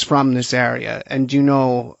is from this area, and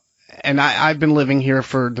and I've been living here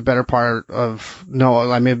for the better part of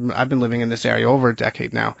I've been living in this area over a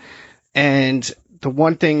decade now. And the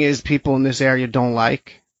one thing is people in this area don't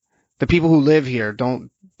like. The people who live here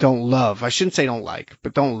don't love. I shouldn't say don't like,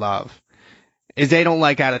 but don't love. Is they don't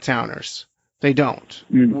like out-of-towners. They don't.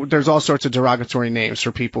 There's all sorts of derogatory names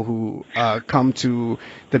for people who come to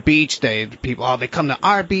the beach. They come to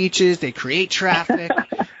our beaches. They create traffic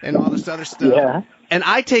and all this other stuff. Yeah. And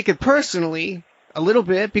I take it personally a little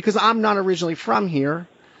bit because I'm not originally from here.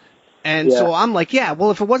 And so I'm like, yeah,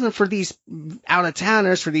 well, if it wasn't for these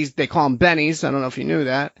out-of-towners, they call them bennies. I don't know if you knew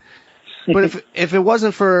that. But if it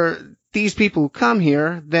wasn't for these people who come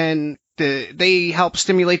here, then they help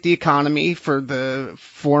stimulate the economy for the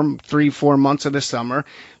 3-4 months of the summer.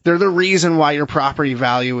 They're the reason why your property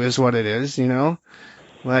value is what it is,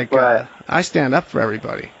 Like, right. I stand up for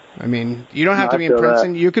everybody. I mean, you don't have to be in feel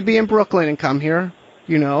Princeton. that. You could be in Brooklyn and come here.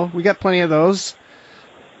 We got plenty of those.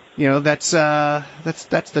 That's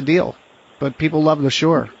the deal. But people love the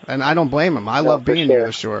shore, and I don't blame them. I love being near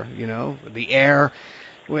the shore. The air.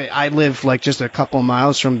 I live like just a couple of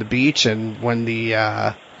miles from the beach, and when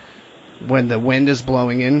the wind is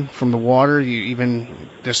blowing in from the water, you even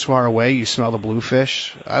this far away, you smell the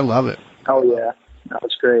bluefish. I love it. Oh yeah,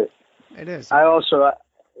 that's great. It is. I also,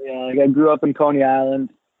 I grew up in Coney Island,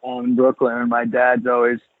 in Brooklyn, and my dad's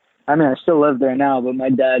always. I mean, I still live there now, but my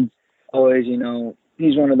dad's always,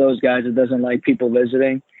 he's one of those guys that doesn't like people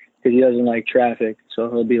visiting because he doesn't like traffic. So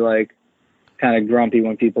he'll be like kind of grumpy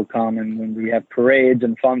when people come, and when we have parades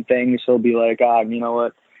and fun things, he'll be like, you know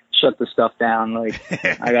what? Shut the stuff down. Like,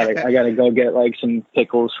 I gotta go get like some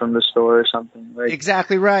pickles from the store or something. Like,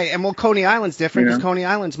 exactly right. And Coney Island's different because Coney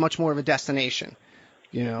Island's much more of a destination.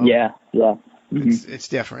 Yeah. Mm-hmm. It's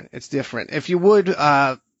different. It's different. If you would,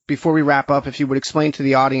 before we wrap up, if you would explain to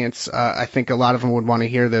the audience, I think a lot of them would want to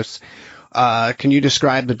hear this. Can you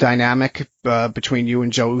describe the dynamic between you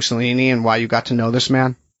and Joe Ussolini and why you got to know this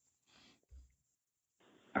man?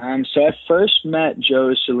 So I first met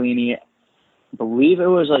Joe Ussolini, I believe it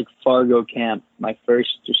was like Fargo camp, my first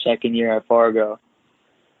or second year at Fargo.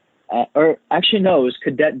 Or actually, no, it was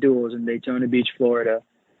cadet duels in Daytona Beach, Florida.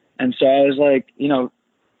 And so I was like,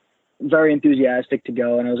 very enthusiastic to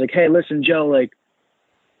go. And I was like, hey, listen, Joe, like,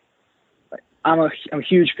 I'm a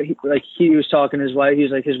huge, like, he was talking to his wife. He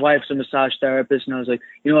was like, his wife's a massage therapist. And I was like,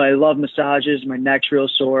 I love massages. My neck's real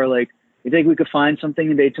sore. Like, you think we could find something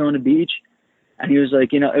in Daytona Beach? And he was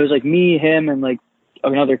like, it was like me, him, and like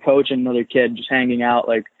another coach and another kid just hanging out,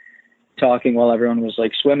 like talking while everyone was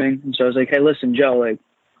like swimming. And so I was like, hey, listen, Joe, like,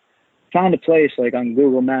 found a place like on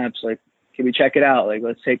Google Maps. Like, can we check it out? Like,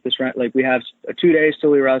 let's take this rent. Like, we have 2 days till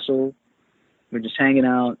we wrestle. We're just hanging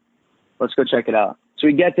out. Let's go check it out. So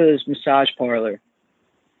we get to this massage parlor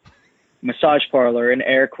in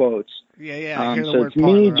air quotes. Yeah. I hear the so word it's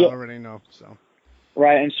me, parlor. I already know. So.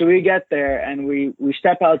 Right, and so we get there and we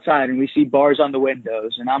step outside and we see bars on the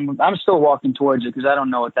windows, and I'm still walking towards it because I don't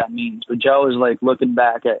know what that means. But Joe is like looking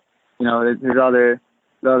back at his other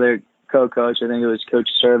co-coach. I think it was Coach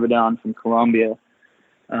Servidon from Columbia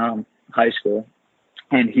High School,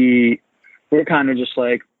 and we're kind of just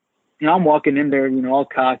like, I'm walking in there, all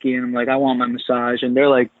cocky, and I'm like, I want my massage, and they're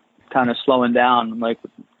like kind of slowing down. I'm like,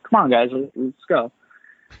 come on, guys, let's go.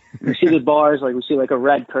 We see the bars, like we see like a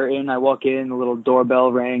red curtain. I walk in, the little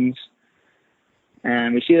doorbell rings,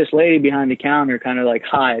 and we see this lady behind the counter kind of like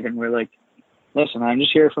hide, and we're like, listen, I'm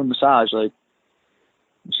just here for a massage. Like,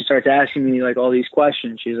 she starts asking me like all these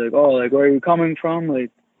questions. She's like, oh, like, where are you coming from?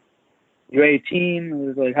 Like, you're 18? I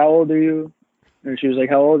was like, how old are you? And she was like,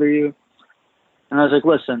 how old are you? And I was like,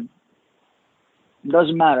 listen, it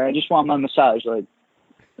doesn't matter. I just want my massage. Like,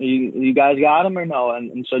 you guys got him or no?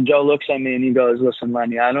 And so Joe looks at me and he goes, listen,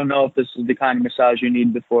 Lenny, I don't know if this is the kind of massage you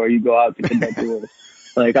need before you go out to cadet duels.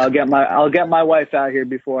 Like, I'll get my wife out here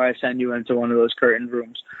before I send you into one of those curtain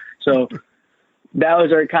rooms. So that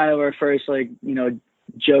was our first, like, you know,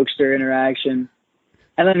 jokester interaction.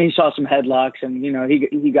 And then he saw some headlocks, and, you know,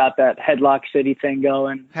 he got that Headlock City thing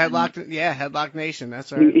going. Headlock Nation.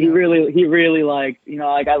 That's right. He really liked, you know,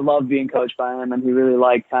 like, I loved being coached by him, and he really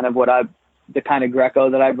liked kind of the kind of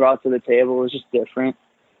Greco that I brought to the table was just different.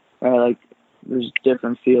 Like, there's a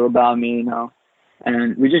different feel about me, you know.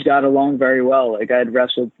 And we just got along very well. Like, I had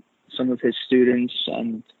wrestled some of his students,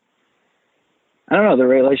 and I don't know, the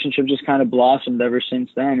relationship just kind of blossomed ever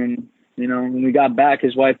since then. And, you know, when we got back,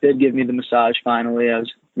 his wife did give me the massage finally. I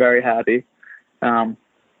was very happy. You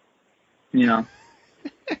know,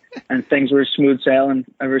 and things were smooth sailing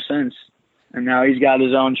ever since. And now he's got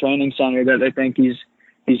his own training center that I think he's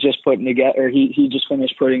just putting together, or he just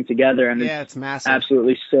finished putting together, and it's massive.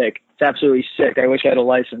 Absolutely sick. It's absolutely sick. I wish I had a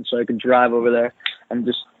license so I could drive over there and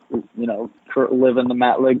just, you know, live on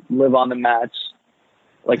the mats.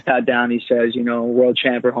 Like Pat Downey says, you know, world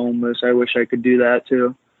champ or homeless. I wish I could do that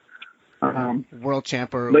too. World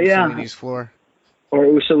champ or Mussolini's floor.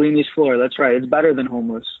 Or Mussolini's floor. That's right. It's better than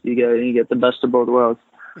homeless. You get the best of both worlds.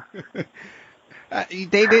 They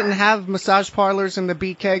didn't have massage parlors in the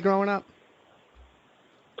BK growing up?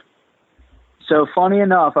 So funny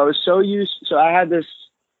enough, I didn't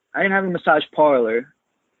have a massage parlor.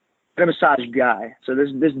 I had a massage guy. So this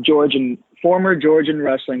former Georgian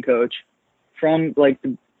wrestling coach from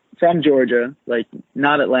Georgia, like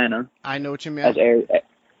not Atlanta. I know what you mean.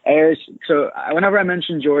 Ayers. So whenever I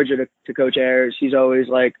mention Georgia to Coach Ayers, he's always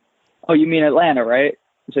like, "Oh, you mean Atlanta, right?"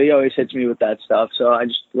 So he always hits me with that stuff. So I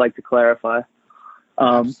just like to clarify.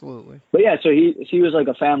 Absolutely. But yeah, so he was like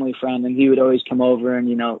a family friend, and he would always come over and,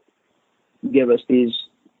 you know, give us these,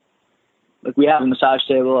 like, we have a massage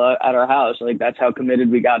table at our house. Like, that's how committed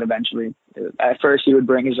we got eventually. At first he would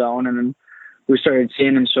bring his own, and then we started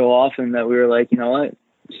seeing him so often that we were like, you know what,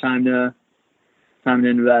 it's time to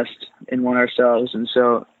invest in one ourselves. And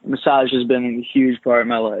so massage has been a huge part of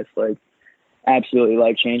my life, like absolutely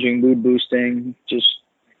life-changing, mood boosting, just,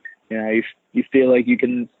 you know, you feel like you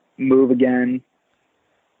can move again.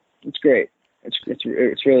 It's great. It's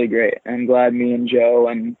really great. I'm glad me and Joe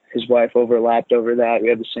and his wife overlapped over that. We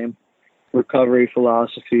have the same recovery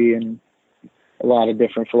philosophy and a lot of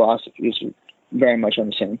different philosophies, very much on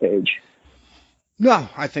the same page. No,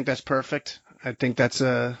 I think that's perfect. I think that's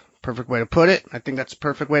a perfect way to put it. I think that's a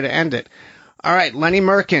perfect way to end it. All right, Lenny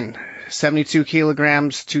Merkin, 72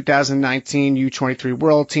 kilograms, 2019 U23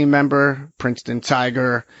 World Team member, Princeton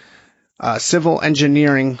Tiger, civil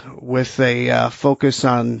engineering with a focus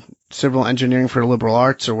on civil engineering for the liberal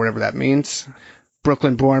arts, or whatever that means.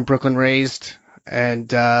 Brooklyn born, Brooklyn raised, and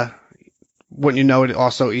wouldn't you know it,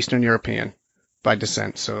 also Eastern European by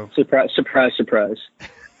descent. So surprise.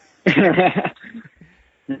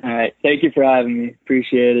 All right, thank you for having me.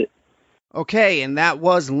 Appreciate it. Okay, and that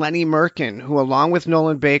was Lenny Merkin, who, along with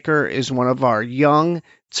Nolan Baker, is one of our young,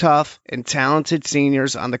 tough, and talented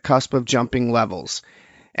seniors on the cusp of jumping levels.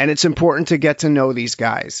 And it's important to get to know these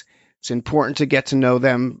guys. It's important to get to know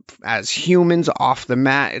them as humans off the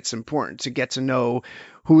mat. It's important to get to know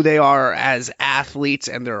who they are as athletes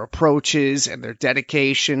and their approaches and their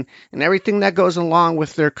dedication and everything that goes along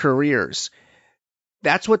with their careers.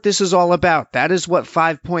 That's what this is all about. That is what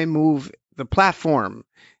 5 Point Move, the platform,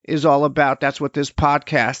 is all about. That's what this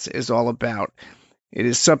podcast is all about. It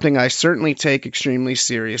is something I certainly take extremely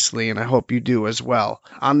seriously, and I hope you do as well.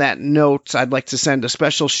 On that note, I'd like to send a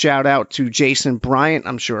special shout out to Jason Bryant.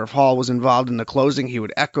 I'm sure if Hall was involved in the closing, he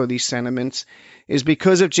would echo these sentiments. It is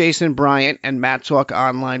because of Jason Bryant and Matt Talk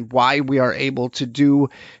Online why we are able to do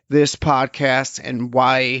this podcast and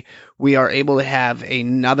why we are able to have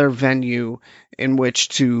another venue in which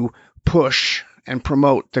to push and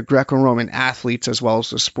promote the Greco-Roman athletes as well as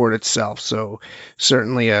the sport itself. So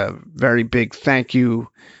certainly a very big thank you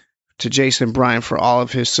to Jason Bryant for all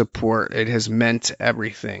of his support. It has meant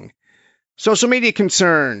everything. Social media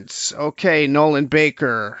concerns. Okay, Nolan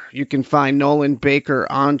Baker. You can find Nolan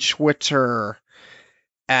Baker on Twitter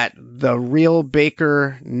at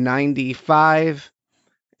TheRealBaker95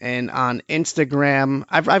 and on Instagram.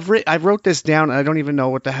 I wrote this down and I don't even know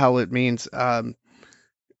what the hell it means.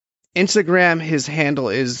 Instagram, his handle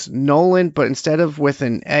is Nolan, but instead of with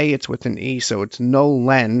an A, it's with an E, so it's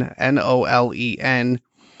Nolen, Nolen,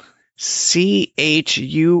 Chufe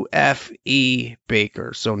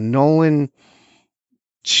Baker. So Nolan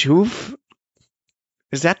Choof?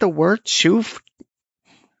 Is that the word? Choof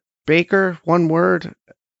Baker? One word?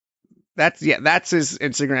 That's his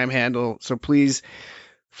Instagram handle, so please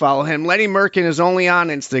follow him. Lenny Merkin is only on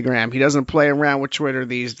Instagram. He doesn't play around with Twitter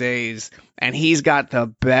these days. And he's got the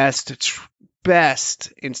best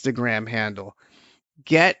Instagram handle.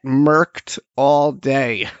 Get Merked all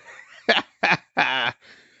day.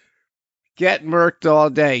 Get Merked all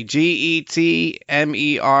day. GETMERKED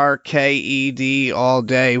all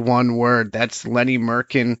day. One word. That's Lenny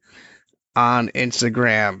Merkin on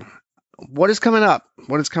Instagram. What is coming up?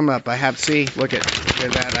 What is coming up? I have, look at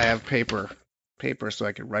that. I have paper so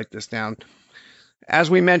I can write this down. As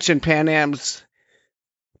we mentioned, Pan Am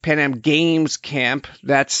Games Camp.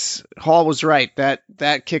 Hall was right.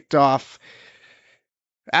 That kicked off.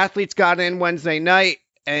 Athletes got in Wednesday night,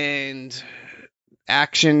 and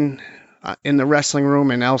action in the wrestling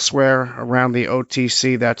room and elsewhere around the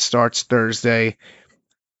OTC, that starts Thursday.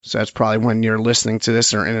 So that's probably when you're listening to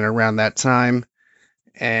this, or in and around that time.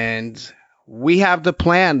 And we have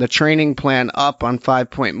the training plan up on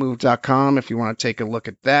 5pointmove.com if you want to take a look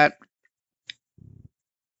at that.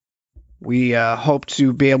 We hope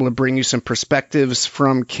to be able to bring you some perspectives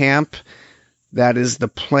from camp. That is the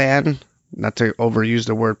plan. Not to overuse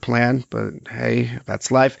the word plan, but hey,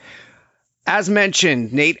 that's life. As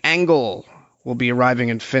mentioned, Nate Engel will be arriving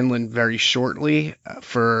in Finland very shortly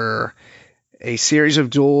for a series of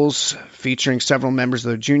duels featuring several members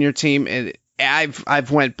of the junior team. And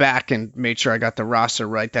I've went back and made sure I got the roster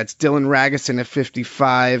right. That's Dylan Ragusin at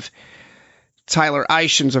 55. Tyler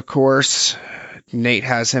Ishins, of course. Nate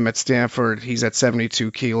has him at Stanford. He's at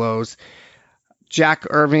 72 kilos. Jack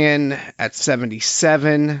Irving at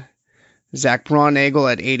 77. Zach Braunagel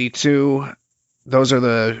at 82. Those are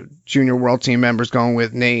the junior world team members going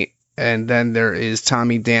with Nate. And then there is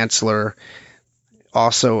Tommy Dantzler,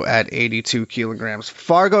 also at 82 kilograms.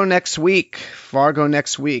 Fargo next week.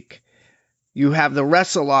 You have the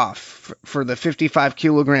wrestle-off for the 55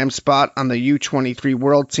 kilogram spot on the U23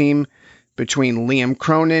 world team between Liam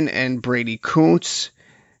Cronin and Brady Kuntz.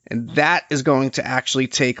 And that is going to actually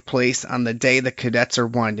take place on the day the cadets are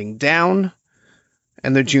winding down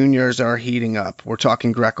and the juniors are heating up. We're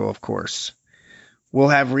talking Greco, of course. We'll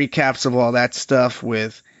have recaps of all that stuff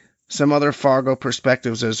with some other Fargo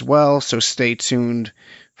perspectives as well, so stay tuned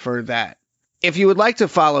for that. If you would like to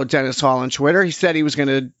follow Dennis Hall on Twitter, he said he was going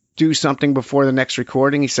to do something before the next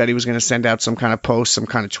recording. He said he was going to send out some kind of post, some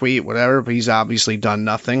kind of tweet, whatever, but he's obviously done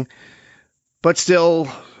nothing. But still,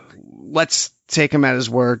 let's take him at his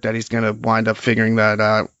word that he's going to wind up figuring that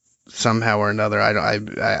out somehow or another.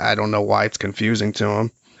 I don't know why it's confusing to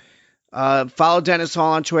him. Follow Dennis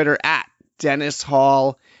Hall on Twitter at Dennis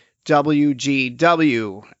Hall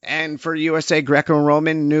WGW. And for USA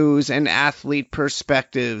Greco-Roman news and athlete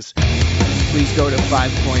perspectives, please go to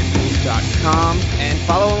 5pointmove.com and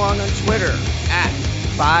follow along on Twitter at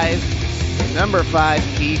 5PT.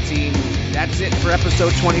 That's it for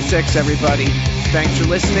episode 26, everybody. Thanks for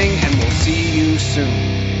listening, and we'll see you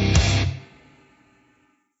soon.